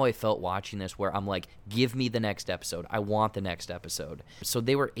 that's how I felt watching this, where I'm like, give me the next episode. I want the next episode. So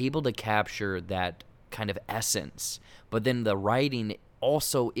they were able to capture that kind of essence, but then the writing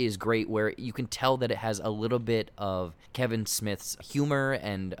also is great, where you can tell that it has a little bit of Kevin Smith's humor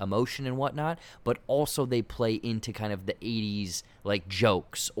and emotion and whatnot, but also they play into kind of the 80s like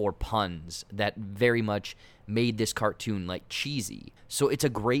jokes or puns that very much made this cartoon like cheesy. So it's a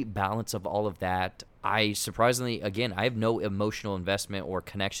great balance of all of that. I surprisingly, again, I have no emotional investment or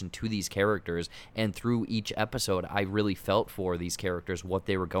connection to these characters, and through each episode I really felt for these characters, what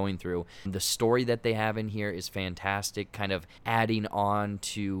they were going through. The story that they have in here is fantastic, kind of adding on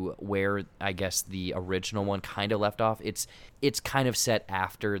to where I guess the original one kind of left off. It's kind of set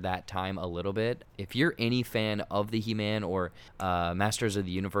after that time a little bit. If you're any fan of the He-Man or Masters of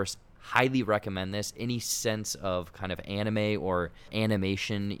the Universe, highly recommend this. Any sense of kind of anime or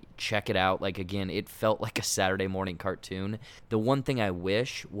animation, check it out. Like, again, it felt like a Saturday morning cartoon. The one thing I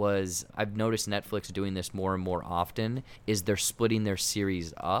wish was, I've noticed Netflix doing this more and more often, is they're splitting their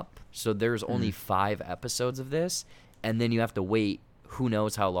series up. So there's only 5 episodes of this, and then you have to wait who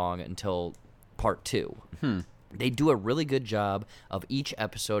knows how long until part 2. They do a really good job of each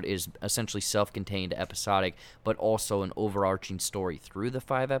episode is essentially self-contained, episodic, but also an overarching story through the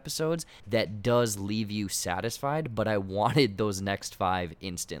 5 episodes that does leave you satisfied, but I wanted those next 5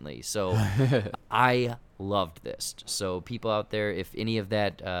 instantly. So I loved this. So people out there, if any of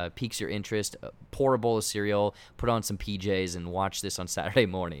that piques your interest, pour a bowl of cereal, put on some PJs, and watch this on Saturday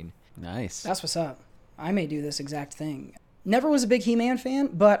morning. Nice. That's what's up. I may do this exact thing. Never was a big He-Man fan,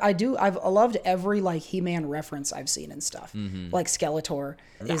 but I've loved every like He-Man reference I've seen and stuff. Like Skeletor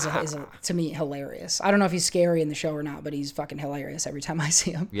is to me hilarious. I don't know if he's scary in the show or not, but he's fucking hilarious every time I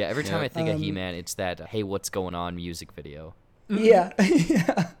see him. Yeah, every time I think of He-Man, it's that "Hey, what's going on?" music video. Yeah.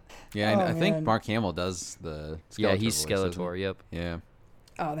 Yeah. Yeah, and I think man. Mark Hamill does the Skeletor Yeah, he's voice, isn't Skeletor. he? Yep. Yeah.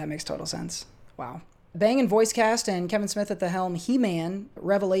 Oh, that makes total sense. Wow. Bangin' voice cast and Kevin Smith at the helm. He-Man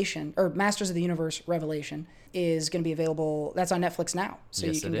Revelation, or Masters of the Universe Revelation, is going to be available. That's on Netflix now, so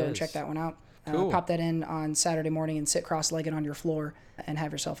Yes, you can it go and is. check that one out. Cool. Pop that in on Saturday morning and sit cross-legged on your floor and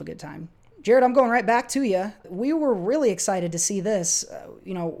have yourself a good time. Jared, I'm going right back to you. We were really excited to see this.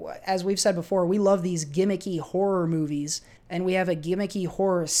 As we've said before, we love these gimmicky horror movies, and we have a gimmicky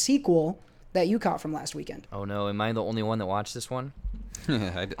horror sequel that you caught from last weekend. Oh no, am I the only one that watched this one?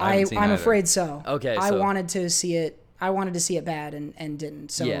 haven't seen I'm either. afraid so. Okay, I so- wanted to see it. I wanted to see it bad and didn't.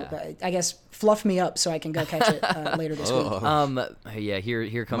 So Yeah. I guess fluff me up so I can go catch it later this week. Yeah, here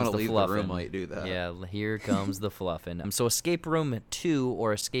I'm comes gonna the leave the fluffing. room while you do that. Yeah, here comes the fluffing. So Escape Room 2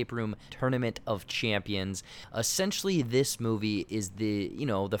 or Escape Room Tournament of Champions. Essentially, this movie is the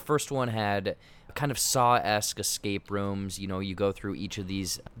first one had kind of Saw-esque escape rooms. You go through each of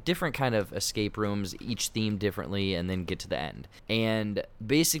these different kind of escape rooms, each themed differently, and then get to the end. And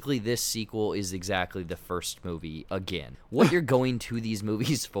basically, this sequel is exactly the first movie again. What you're going to these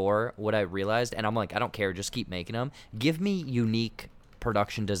movies for, what I realized, and I'm like, I don't care, just keep making them. Give me unique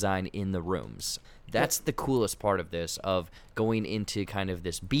production design in the rooms. That's the coolest part of this, of going into kind of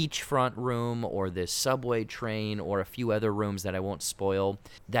this beachfront room or this subway train or a few other rooms that I won't spoil.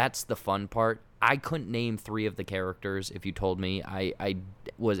 That's the fun part. I couldn't name 3 of the characters if you told me. I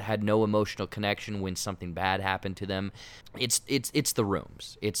had no emotional connection when something bad happened to them. It's the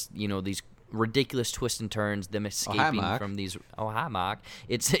rooms. It's these ridiculous twists and turns, them escaping Mark. from these. Oh, hi, Mark.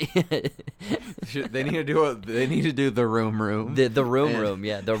 It's They need to do the room. the room.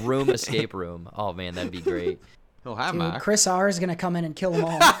 Yeah, the room escape room. Oh man, that'd be great. Oh, hi, Dude, Mark. Chris R is gonna come in and kill them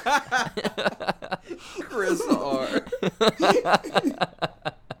all. Chris R.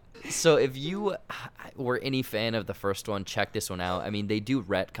 So if you were any fan of the first one, check this one out. I mean, they do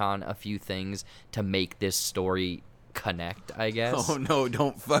retcon a few things to make this story connect, I guess. Oh no!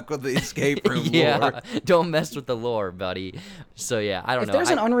 Don't fuck with the escape room Yeah, lore. don't mess with the lore, buddy. So yeah, I don't If know. there's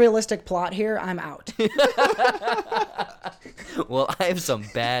an unrealistic plot here, I'm out. Well, I have some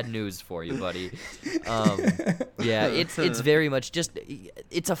bad news for you, buddy. Yeah, it's very much just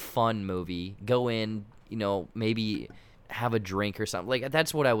it's a fun movie. Go in, maybe have a drink or something. Like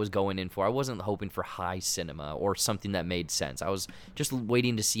that's what I was going in for. I wasn't hoping for high cinema or something that made sense. I was just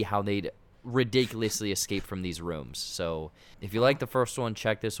waiting to see how they'd ridiculously escape from these rooms. So if you like the first one,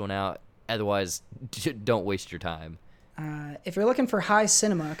 check this one out. Otherwise, don't waste your time. If you're looking for high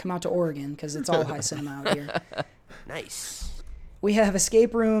cinema, come out to Oregon because it's all high cinema out here. Nice. We have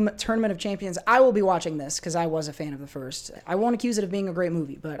Escape Room Tournament of Champions. I will be watching this because I was a fan of the first. I won't accuse it of being a great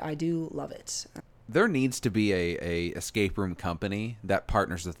movie, but I do love it. There needs to be a escape room company that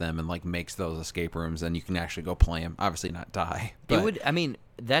partners with them and like makes those escape rooms, and you can actually go play them. Obviously, not die. But It would. I mean,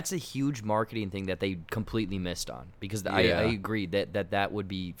 that's a huge marketing thing that they completely missed on because I Yeah. agree that would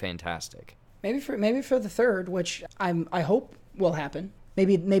be fantastic. Maybe for the third, which I hope will happen.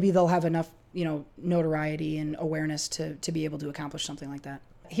 Maybe they'll have enough notoriety and awareness to be able to accomplish something like that.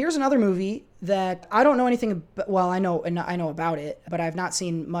 Here's another movie that I don't know anything about. Well, I know about it, but I've not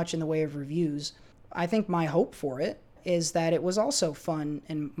seen much in the way of reviews. I think my hope for it is that it was also fun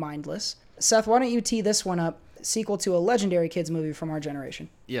and mindless. Seth, why don't you tee this one up? Sequel to a legendary kids movie from our generation.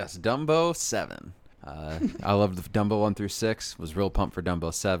 yes, Dumbo 7. I loved Dumbo 1 through 6. Was real pumped for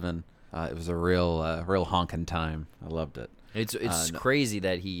Dumbo 7. It was a real honking time. I loved it. It's crazy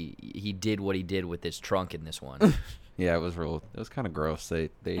that he did what he did with his trunk in this one. Yeah, it was kind of gross. They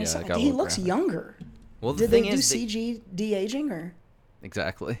got a he little looks graphic. younger. Well, the Did thing they do is, CG de-aging or?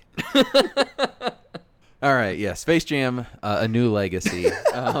 Exactly. All right, yeah, Space Jam, A New Legacy.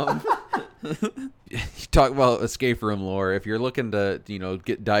 You talk about escape room lore. If you're looking to,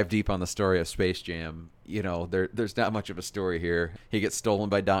 dive deep on the story of Space Jam, there's not much of a story here. He gets stolen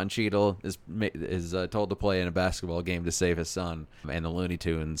by Don Cheadle, is told to play in a basketball game to save his son, and the Looney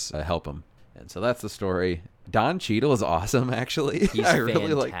Tunes help him. And so that's the story. Don Cheadle is awesome, actually. he's I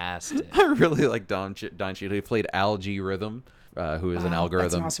really fantastic. I really like Don Cheadle. He played Al G Rhythm, who is an algorithm.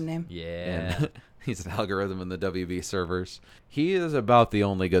 That's an awesome name. Yeah. And he's an algorithm in the WB servers. He is about the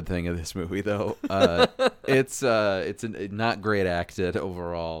only good thing of this movie, though. It's not great acted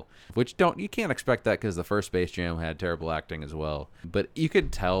overall, which you can't expect that because the first Space Jam had terrible acting as well. But you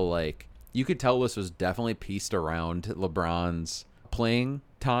could tell this was definitely pieced around LeBron's playing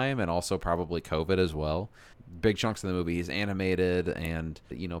time and also probably COVID as well. big chunks of the movie he's animated, and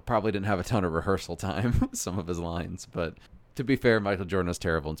probably didn't have a ton of rehearsal time some of his lines. But to be fair, Michael Jordan was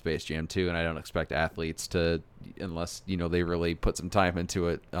terrible in Space Jam 2, and I don't expect athletes to, unless they really put some time into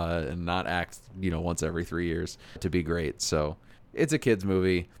it and not act once every 3 years, to be great. So it's a kids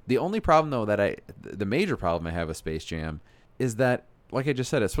movie. The only problem though the major problem I have with Space Jam is that, like I just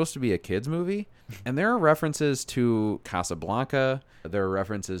said, it's supposed to be a kids movie, and there are references to Casablanca. There are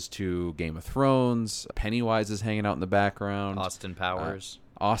references to Game of Thrones. Pennywise is hanging out in the background. Austin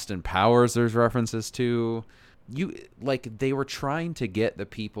Powers. There's references to. They were trying to get the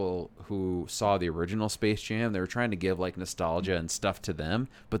people who saw the original Space Jam. They were trying to give nostalgia and stuff to them,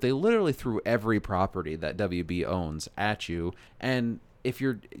 but they literally threw every property that WB owns at you. And if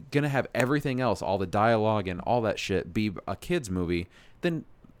you're gonna have everything else, all the dialogue and all that shit, be a kids movie, then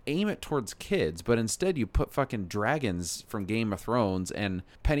aim it towards kids. But instead you put fucking dragons from Game of Thrones and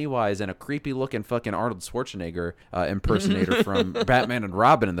Pennywise and a creepy looking fucking Arnold Schwarzenegger impersonator from Batman and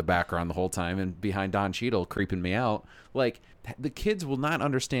Robin in the background the whole time, and behind Don Cheadle creeping me out. The kids will not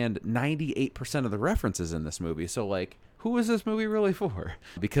understand 98% of the references in this movie. So who is this movie really for?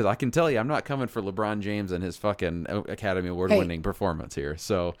 Because I can tell you, I'm not coming for LeBron James and his fucking Academy Award-winning performance here.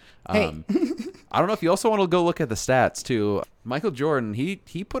 So, I don't know if you also want to go look at the stats too. Michael Jordan, he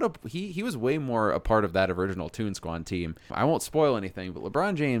was way more a part of that original Toon Squad team. I won't spoil anything, but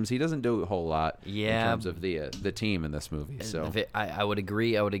LeBron James, he doesn't do a whole lot in terms of the team in this movie. So I would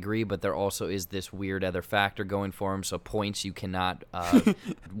agree, but there also is this weird other factor going for him. So points, you cannot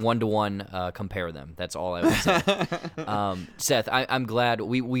 1-to-1 compare them. That's all I would say. Seth, I'm glad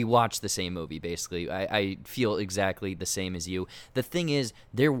we watched the same movie. Basically, I feel exactly the same as you. The thing is,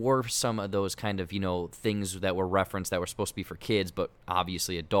 there were some of those kind of things that were referenced that were supposed to be for kids, but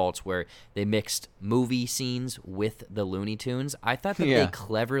obviously adults, where they mixed movie scenes with the Looney Tunes. I thought that they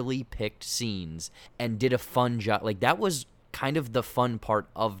cleverly picked scenes and did a fun job. That was kind of the fun part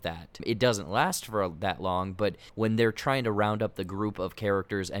of that. It doesn't last for that long, but when they're trying to round up the group of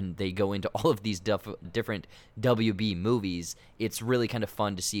characters and they go into all of these different WB movies, it's really kind of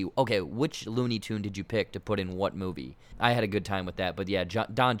fun to see, okay, which Looney Tune did you pick to put in what movie? I had a good time with that, but yeah,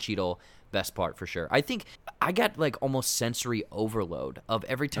 Don Cheadle, best part for sure. I think I got almost sensory overload of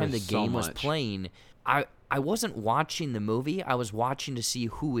every time the game was playing. I wasn't watching the movie. I was watching to see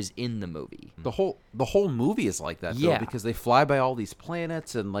who was in the movie. The whole movie is like that, though, because they fly by all these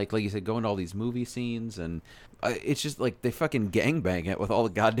planets and like you said, go into all these movie scenes, and it's just they fucking gangbang it with all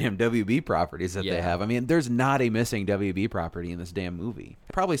the goddamn WB properties that they have. I mean, there's not a missing WB property in this damn movie.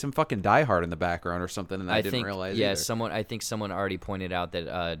 Probably some fucking Die Hard in the background or something, and I didn't realize. Yeah, either. I think someone already pointed out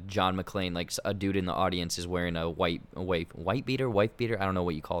that John McClane, a dude in the audience, is wearing a wife beater. I don't know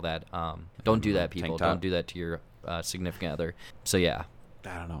what you call that. Don't do that, people. Don't do that to your significant other. So yeah.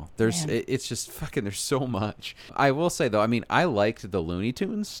 I don't know. It's just fucking. There's so much. I will say though, I mean, I liked the Looney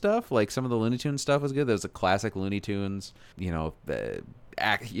Tunes stuff. Some of the Looney Tunes stuff was good. There was the classic Looney Tunes. The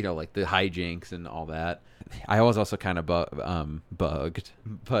hijinks and all that. I was also kind of bugged,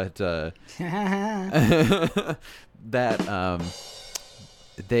 but that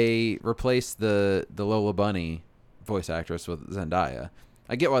they replaced the Lola Bunny voice actress with Zendaya.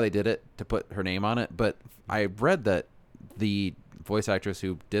 I get why they did it, to put her name on it, but I read that the voice actress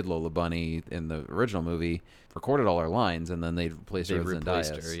who did Lola Bunny in the original movie recorded all her lines, and then they replaced her with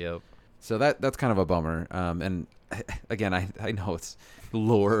Zendaya. Yep. So that's kind of a bummer. And again, I know it's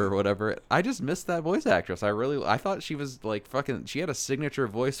lore or whatever. I just missed that voice actress. I thought she was fucking. She had a signature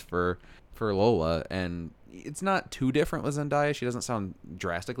voice for Lola, and it's not too different with Zendaya. She doesn't sound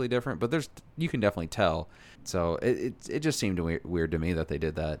drastically different, but you can definitely tell. So it just seemed weird to me that they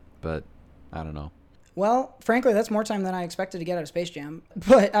did that, but I don't know. Well, frankly, that's more time than I expected to get out of Space Jam.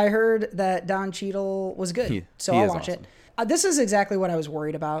 But I heard that Don Cheadle was good, so I'll watch it. This is exactly what I was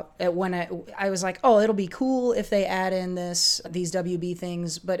worried about when I was like, oh, it'll be cool if they add in these WB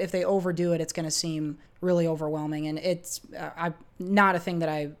things, but if they overdo it, it's going to seem really overwhelming, and it's not a thing that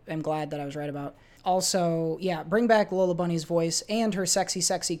I am glad that I was right about. Also, yeah, bring back Lola Bunny's voice and her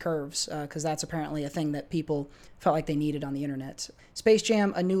sexy curves, because that's apparently a thing that people felt like they needed on the internet. Space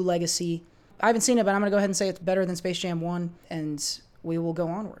Jam: A New Legacy. I haven't seen it, but I'm going to go ahead and say it's better than Space Jam 1, and we will go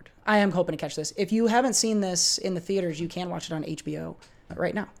onward. I am hoping to catch this. If you haven't seen this in the theaters, you can watch it on HBO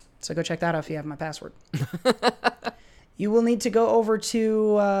right now. So go check that out if you have my password. You will need to go over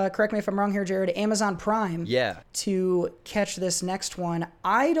to, correct me if I'm wrong here, Jared, Amazon Prime to catch this next one.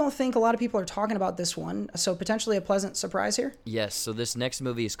 I don't think a lot of people are talking about this one, so potentially a pleasant surprise here. Yes, so this next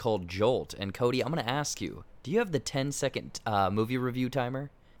movie is called Jolt. And Cody, I'm going to ask you, do you have the 10-second movie review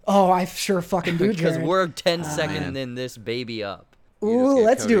timer? Oh, I sure fucking do, Because Jared. we're 10 seconds in this baby up. Ooh,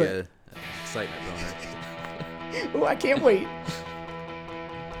 let's do it. Excitement boner. Ooh, I can't wait.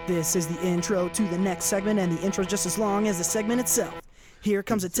 This is the intro to the next segment, and the intro's just as long as the segment itself. Here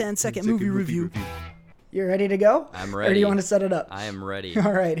comes a 10-second movie review. You ready to go? I'm Or do ready. you want to set it up? I am ready.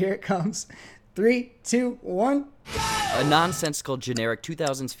 All right, here it comes. 3, 2, 1. A nonsensical, generic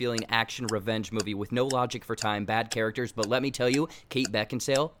 2000s feeling action revenge movie with no logic for time, bad characters, but let me tell you, Kate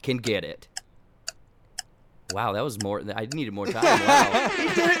Beckinsale can get it. Wow, that was more. I needed more time. Wow.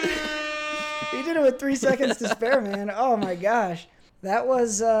 He did it with 3 seconds to spare, man. Oh my gosh. That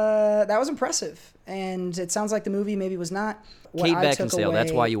was impressive. And it sounds like the movie maybe was not what Kate I took Beckinsale, away.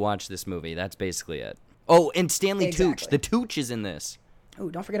 that's why you watch this movie. That's basically it. Oh, and Stanley Tucci. Exactly. The Tooch is in this. Oh,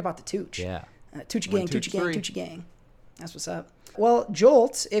 don't forget about the Tooch. Yeah. Toochie gang, Tooch Toochie gang, 3. Toochie gang. That's what's up. Well,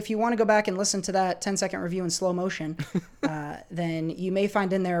 Jolt, if you want to go back and listen to that 10-second review in slow motion, then you may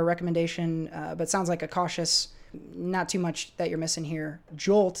find in there a recommendation, but sounds like a cautious, not too much that you're missing here.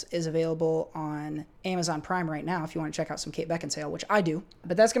 Jolt is available on Amazon Prime right now if you want to check out some Kate Beckinsale, which I do.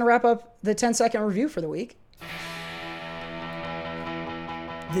 But that's going to wrap up the 10-second review for the week.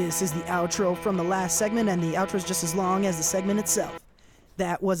 This is the outro from the last segment, and the outro's just as long as the segment itself.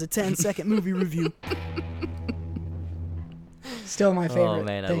 That was a 10-second movie review. Still my favorite Oh,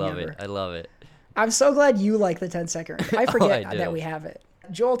 man, I thing love ever. it. I love it. I'm so glad you like the 10-second review. I forget I do. that we have it.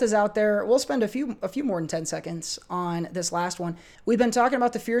 Jolt is out there. We'll spend a few more than 10 seconds on this last one. We've been talking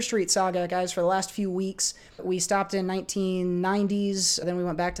about the Fear Street saga, guys, for the last few weeks. We stopped in 1990s, then we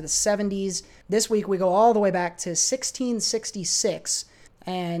went back to the 70s. This week we go all the way back to 1666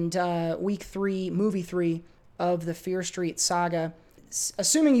 and movie 3 of the Fear Street saga.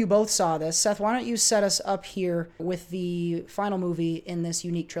 Assuming you both saw this, Seth, why don't you set us up here with the final movie in this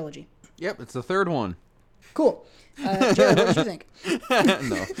unique trilogy? Yep, it's the third one. Cool. Jared, what did you think?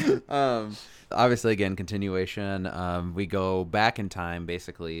 No. Obviously, again, continuation. We go back in time.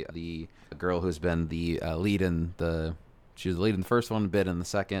 Basically, the girl who's been the lead in the... She was the lead in the first one, bit in the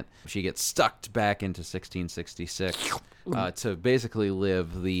second. She gets sucked back into 1666 to basically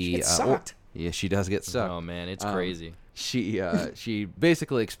live the... She gets sucked. Yeah, she does get sucked. Oh, man, it's crazy. She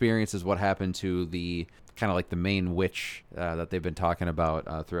basically experiences what happened to the kind of like the main witch that they've been talking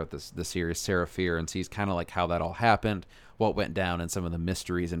about throughout the series, Sarah Fear, and sees kind of like how that all happened, what went down, and some of the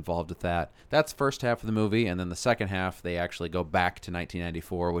mysteries involved with that. That's the first half of the movie, and then the second half they actually go back to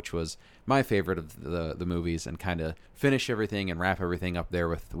 1994, which was my favorite of the movies, and kind of finish everything and wrap everything up there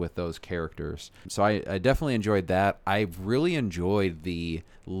with those characters. So I definitely enjoyed that. I really enjoyed the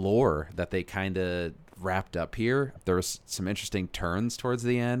lore that they kind of wrapped up here. There was some interesting turns towards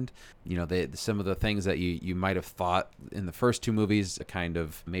the end. You know, some of the things that you might have thought in the first two movies kind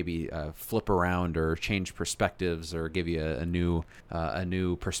of maybe flip around or change perspectives or give you a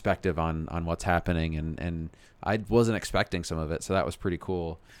new perspective on what's happening, and I wasn't expecting some of it, so that was pretty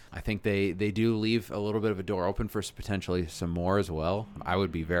cool. I think they do leave a little bit of a door open for potentially some more as well. I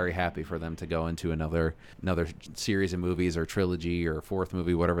would be very happy for them to go into another series of movies or trilogy or fourth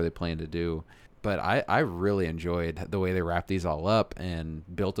movie, whatever they plan to do. But I really enjoyed the way they wrapped these all up and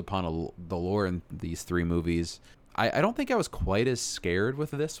built upon the lore in these three movies. I don't think I was quite as scared with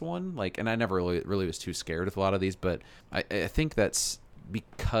this one, and I never really was too scared with a lot of these, but I think that's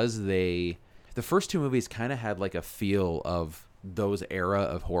because the first two movies kind of had like a feel of those era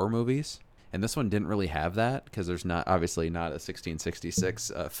of horror movies. And this one didn't really have that because there's obviously not a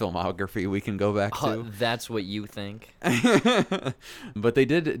 1666 filmography we can go back to. That's what you think? But they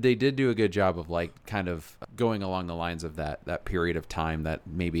did do a good job of kind of going along the lines of that period of time that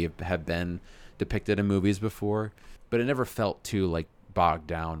maybe have been depicted in movies before, but it never felt too bogged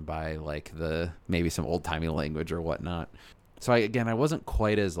down by maybe some old timey language or whatnot. So I wasn't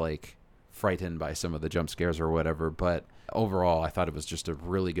quite as frightened by some of the jump scares or whatever, but overall I thought it was just a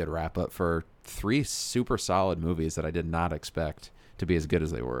really good wrap up for three super solid movies that I did not expect to be as good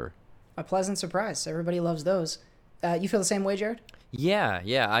as they were. A pleasant surprise. Everybody loves those. You feel the same way, Jared?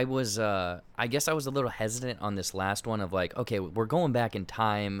 Yeah. I was, I guess I was a little hesitant on this last one of okay, we're going back in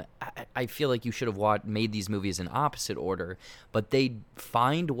time. I feel like you should have made these movies in opposite order, but they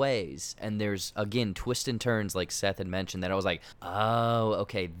find ways, and there's, again, twists and turns like Seth had mentioned that I was like, oh,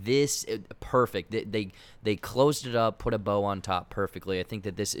 okay, perfect. They closed it up, put a bow on top perfectly. I think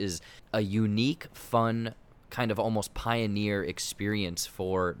that this is a unique, fun, kind of almost pioneer experience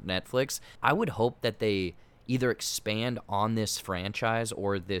for Netflix. I would hope that they either expand on this franchise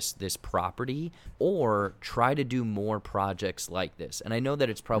or this property, or try to do more projects like this. And I know that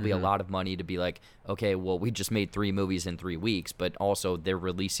it's probably a lot of money to be okay, well, we just made 3 movies in 3 weeks, but also they're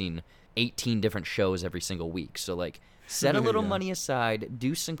releasing 18 different shows every single week. So like set a little money aside,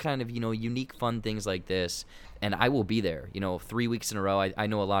 do some kind of, unique fun things like this, and I will be there. 3 weeks in a row. I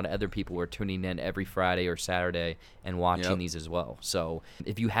know a lot of other people were tuning in every Friday or Saturday and watching these as well. So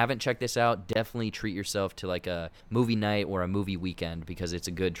if you haven't checked this out, definitely treat yourself to like a movie night or a movie weekend because it's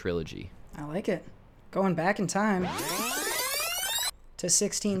a good trilogy. I like it. Going back in time to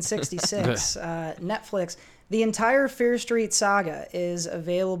 1666, Netflix. The entire Fear Street saga is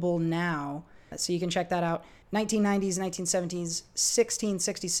available now, so you can check that out. 1990s, 1970s,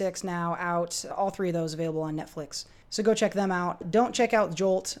 1666 now out. All three of those available on Netflix. So go check them out. Don't check out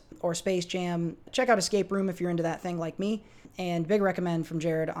Jolt or Space Jam. Check out Escape Room if you're into that thing like me. And big recommend from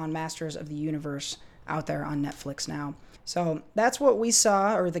Jared on Masters of the Universe out there on Netflix now. So that's what we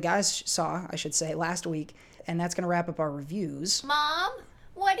saw, or the guys saw, I should say, last week. And that's going to wrap up our reviews. Mom,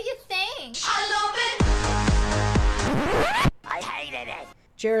 what do you think? I hated it.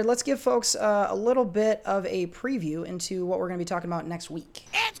 Jared, let's give folks a little bit of a preview into what we're going to be talking about next week.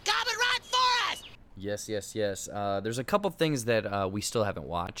 It's coming right for us. Yes. There's a couple things that we still haven't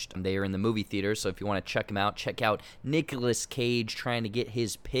watched. They are in the movie theaters, so if you want to check them out, check out Nicolas Cage trying to get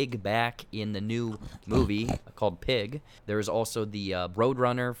his pig back in the new movie called Pig. There's also the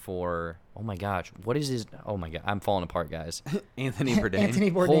Roadrunner for, oh my gosh, what is his, oh my god, I'm falling apart, guys. Anthony Bourdain. Anthony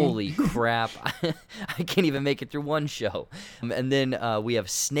Bourdain. Holy crap. I can't even make it through one show. And then we have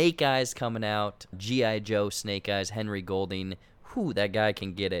Snake Eyes coming out, G.I. Joe Snake Eyes, Henry Golding. Whew, that guy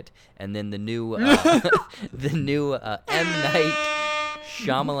can get it. And then the new M. Night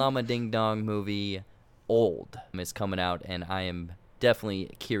Shyamalama Ding Dong movie, Old, is coming out, and I am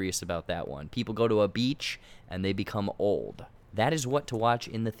definitely curious about that one. People go to a beach, and they become old. That is what to watch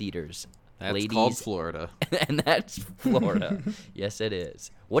in the theaters. That's ladies. called Florida. And that's Florida. Yes, it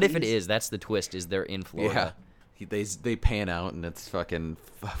is. What if it is? That's the twist, is they're in Florida. Yeah. They pan out, and it's fucking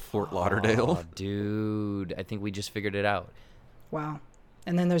Fort Lauderdale. Oh, dude. I think we just figured it out. Wow.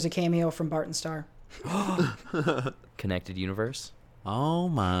 And then there's a cameo from Barton Starr. Connected Universe. Oh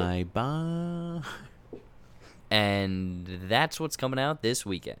my god. And that's what's coming out this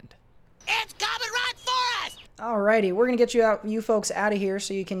weekend. It's coming right for us. Alrighty, we're going to get you folks out of here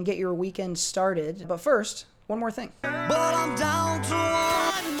so you can get your weekend started. But first, one more thing. But I'm down to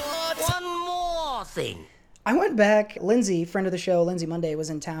one more thing. I went back. Lindsay, friend of the show, Lindsay Monday, was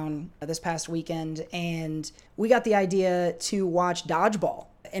in town this past weekend, and we got the idea to watch Dodgeball.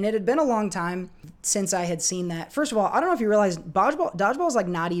 And it had been a long time since I had seen that. First of all, I don't know if you realize, Dodgeball is like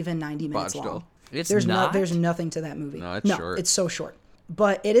not even 90 minutes Dodgeball. long. There's not? There's nothing to that movie. No, it's short. It's so short.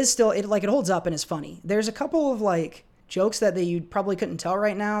 But it is still, it holds up and is funny. There's a couple of like jokes that you probably couldn't tell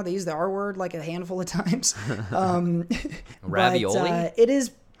right now. They use the R word like a handful of times. Ravioli?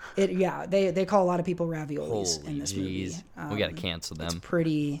 But, they call a lot of people raviolis Holy in this jeez. movie. We got to cancel them. It's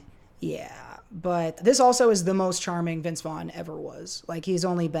pretty, But this also is the most charming Vince Vaughn ever was. Like, he's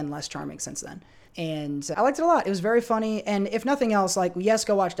only been less charming since then. And I liked it a lot. It was very funny. And if nothing else, like, yes,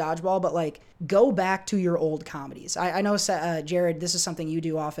 go watch Dodgeball, but, like, go back to your old comedies. I know, Jared, this is something you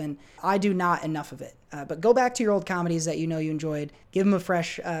do often. I do not enough of it. But go back to your old comedies that you know you enjoyed. Give them a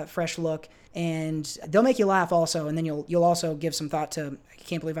fresh look. And they'll make you laugh also. And then you'll also give some thought to, I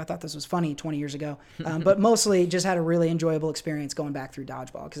can't believe I thought this was funny 20 years ago. But mostly just had a really enjoyable experience going back through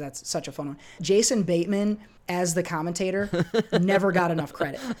Dodgeball because that's such a fun one. Jason Bateman as the commentator never got enough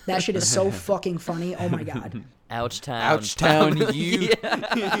credit. That shit is so fucking funny. Oh my God. Ouchtown. You.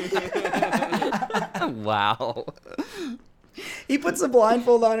 Wow. He puts the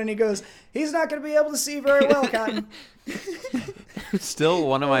blindfold on and he goes, he's not going to be able to see very well, Cotton. Still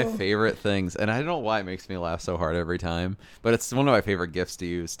one of my favorite things, and I don't know why it makes me laugh so hard every time, but it's one of my favorite gifs to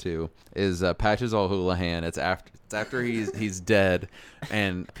use too, is Patches O'Houlihan. It's after he's dead,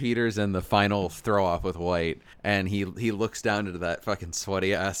 and Peter's in the final throw off with White, and he looks down into that fucking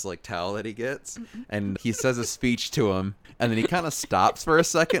sweaty ass like towel that he gets, and he says a speech to him, and then he kind of stops for a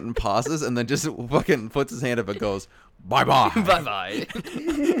second and pauses, and then just fucking puts his hand up and goes, bye-bye. Bye-bye.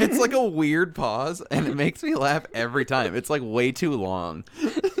 It's like a weird pause, and it makes me laugh every time. It's like way too long,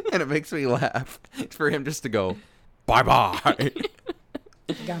 and it makes me laugh for him just to go, bye-bye.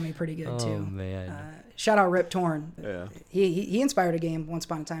 Got me pretty good, too. Oh, man. Shout out Rip Torn. Yeah. He inspired a game once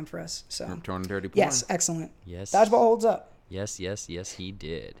upon a time for us. So Rip Torn and Dirty Porn. yes, excellent. Yes. Dodgeball holds up. Yes, he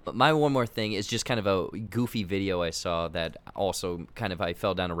did. But my one more thing is just kind of a goofy video I saw that also kind of I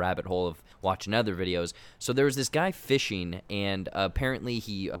fell down a rabbit hole of watching other videos. So there was this guy fishing, and apparently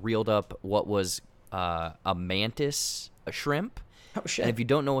he reeled up what was a mantis, a shrimp. Oh, shit. And if you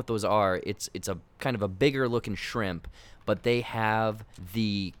don't know what those are, it's a kind of a bigger looking shrimp, but they have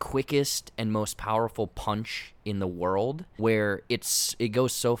the quickest and most powerful punch in the world, where it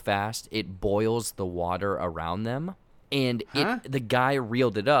goes so fast it boils the water around them. And the guy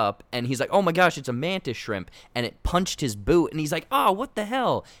reeled it up, and he's like, oh my gosh, it's a mantis shrimp. And it punched his boot, and he's like, oh, what the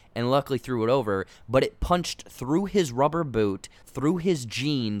hell? And luckily threw it over, but it punched through his rubber boot, through his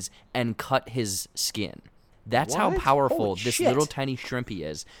jeans, and cut his skin. That's how powerful Holy this shit. little tiny shrimpy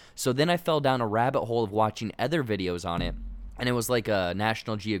is. So then I fell down a rabbit hole of watching other videos on it. And it was like a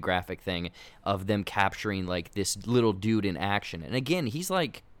National Geographic thing of them capturing like this little dude in action. And again, he's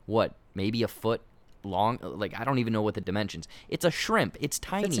like, what, maybe a foot long? Like, I don't even know what the dimensions. It's a shrimp. It's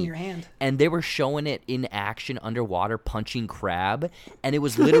tiny. Fits in your hand. And they were showing it in action underwater punching crab, and it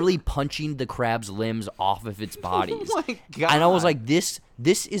was literally punching the crab's limbs off of its bodies. Oh my God. And I was like, this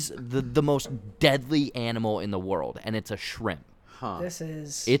is the most deadly animal in the world, and it's a shrimp. This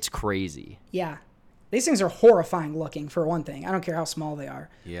is... It's crazy. Yeah. These things are horrifying looking, for one thing. I don't care how small they are.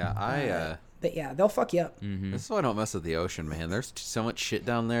 Yeah, But yeah, they'll fuck you up. This is why I don't mess with the ocean, man. There's so much shit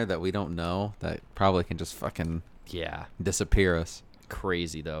down there that we don't know that probably can just fucking Yeah. disappear us.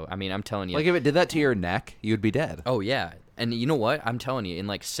 Crazy, though. I mean, I'm telling you. Like, if it did that to your neck, you'd be dead. Oh, yeah. And you know what? I'm telling you, in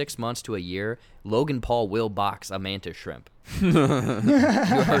like 6 months to a year, Logan Paul will box a mantis shrimp. You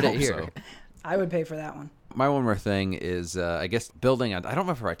heard it here. so. I would pay for that one. My one more thing is, I guess, building on, I don't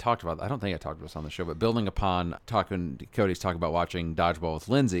remember if I talked about, I don't think I talked about this on the show, but building upon Cody's talking about watching Dodgeball with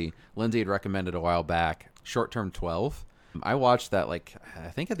Lindsay. Lindsay had recommended a while back Short Term 12. I watched that, like, I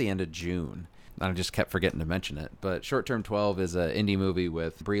think at the end of June. I just kept forgetting to mention it. But Short Term 12 is an indie movie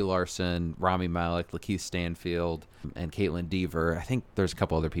with Brie Larson, Rami Malek, Lakeith Stanfield, and Caitlin Dever. I think there's a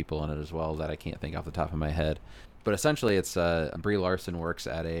couple other people in it as well that I can't think off the top of my head. But essentially, it's Brie Larson works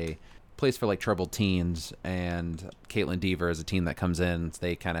at a place for like troubled teens, and Caitlin Dever is a teen that comes in.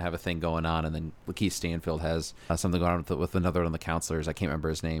 They kind of have a thing going on, and then Lakeith Stanfield has something going on with another one of the counselors. I can't remember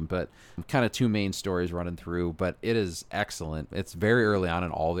his name, but kind of two main stories running through. But it is excellent. It's very early on in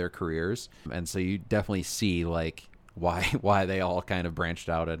all their careers, and so you definitely see like why they all kind of branched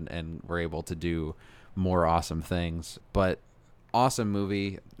out and were able to do more awesome things. But awesome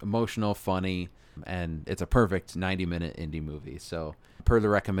movie, emotional, funny, and it's a perfect 90-minute indie movie. So per the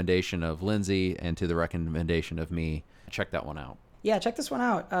recommendation of Lindsay and to the recommendation of me, check that one out. Yeah, check this one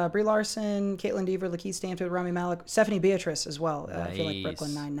out. Brie Larson, Caitlin Dever, Lakeith Stanfield, Rami Malek, Stephanie Beatrice as well. I feel like Nice.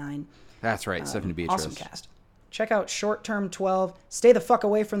 Brooklyn Nine-Nine. That's right, Stephanie Beatrice. Awesome cast. Check out Short Term 12. Stay the fuck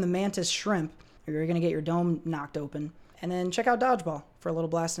away from the mantis shrimp, or you're going to get your dome knocked open. And then check out Dodgeball for a little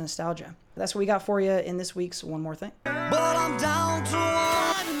blast of nostalgia. That's what we got for you in this week's One More Thing. But I'm down to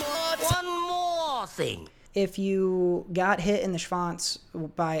one more thing. If you got hit in the schwanz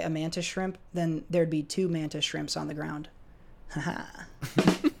by a mantis shrimp, then there'd be 2 mantis shrimps on the ground. Haha.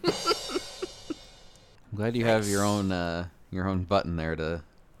 I'm glad you have your own button there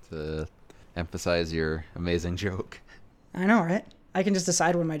to emphasize your amazing joke. I know, right? I can just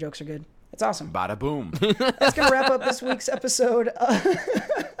decide when my jokes are good. It's awesome. Bada boom. That's going to wrap up this week's episode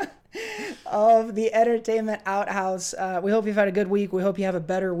of the Entertainment Outhouse. We hope you've had a good week. We hope you have a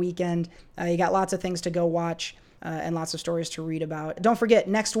better weekend. You got lots of things to go watch and lots of stories to read about. Don't forget,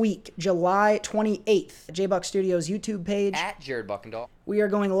 next week, July 28th, J-Buck Studios YouTube page. At Jared Buckendahl. We are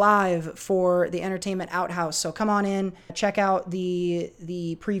going live for the Entertainment Outhouse. So come on in, check out the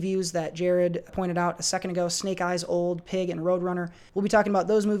previews that Jared pointed out a second ago, Snake Eyes, Old Pig, and Roadrunner. We'll be talking about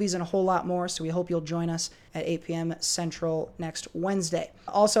those movies and a whole lot more, so we hope you'll join us at 8 p.m. Central next Wednesday.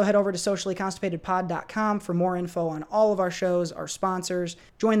 Also, head over to sociallyconstipatedpod.com for more info on all of our shows, our sponsors.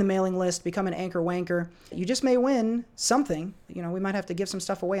 Join the mailing list, become an anchor wanker. You just may win something. You know, we might have to give some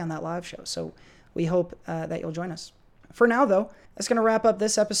stuff away on that live show, so we hope that you'll join us. For now, though, that's going to wrap up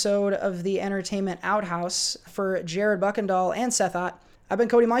this episode of the Entertainment Outhouse. For Jared Buckendahl and Seth Ott, I've been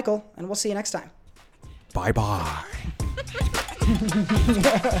Cody Michael, and we'll see you next time. Bye-bye.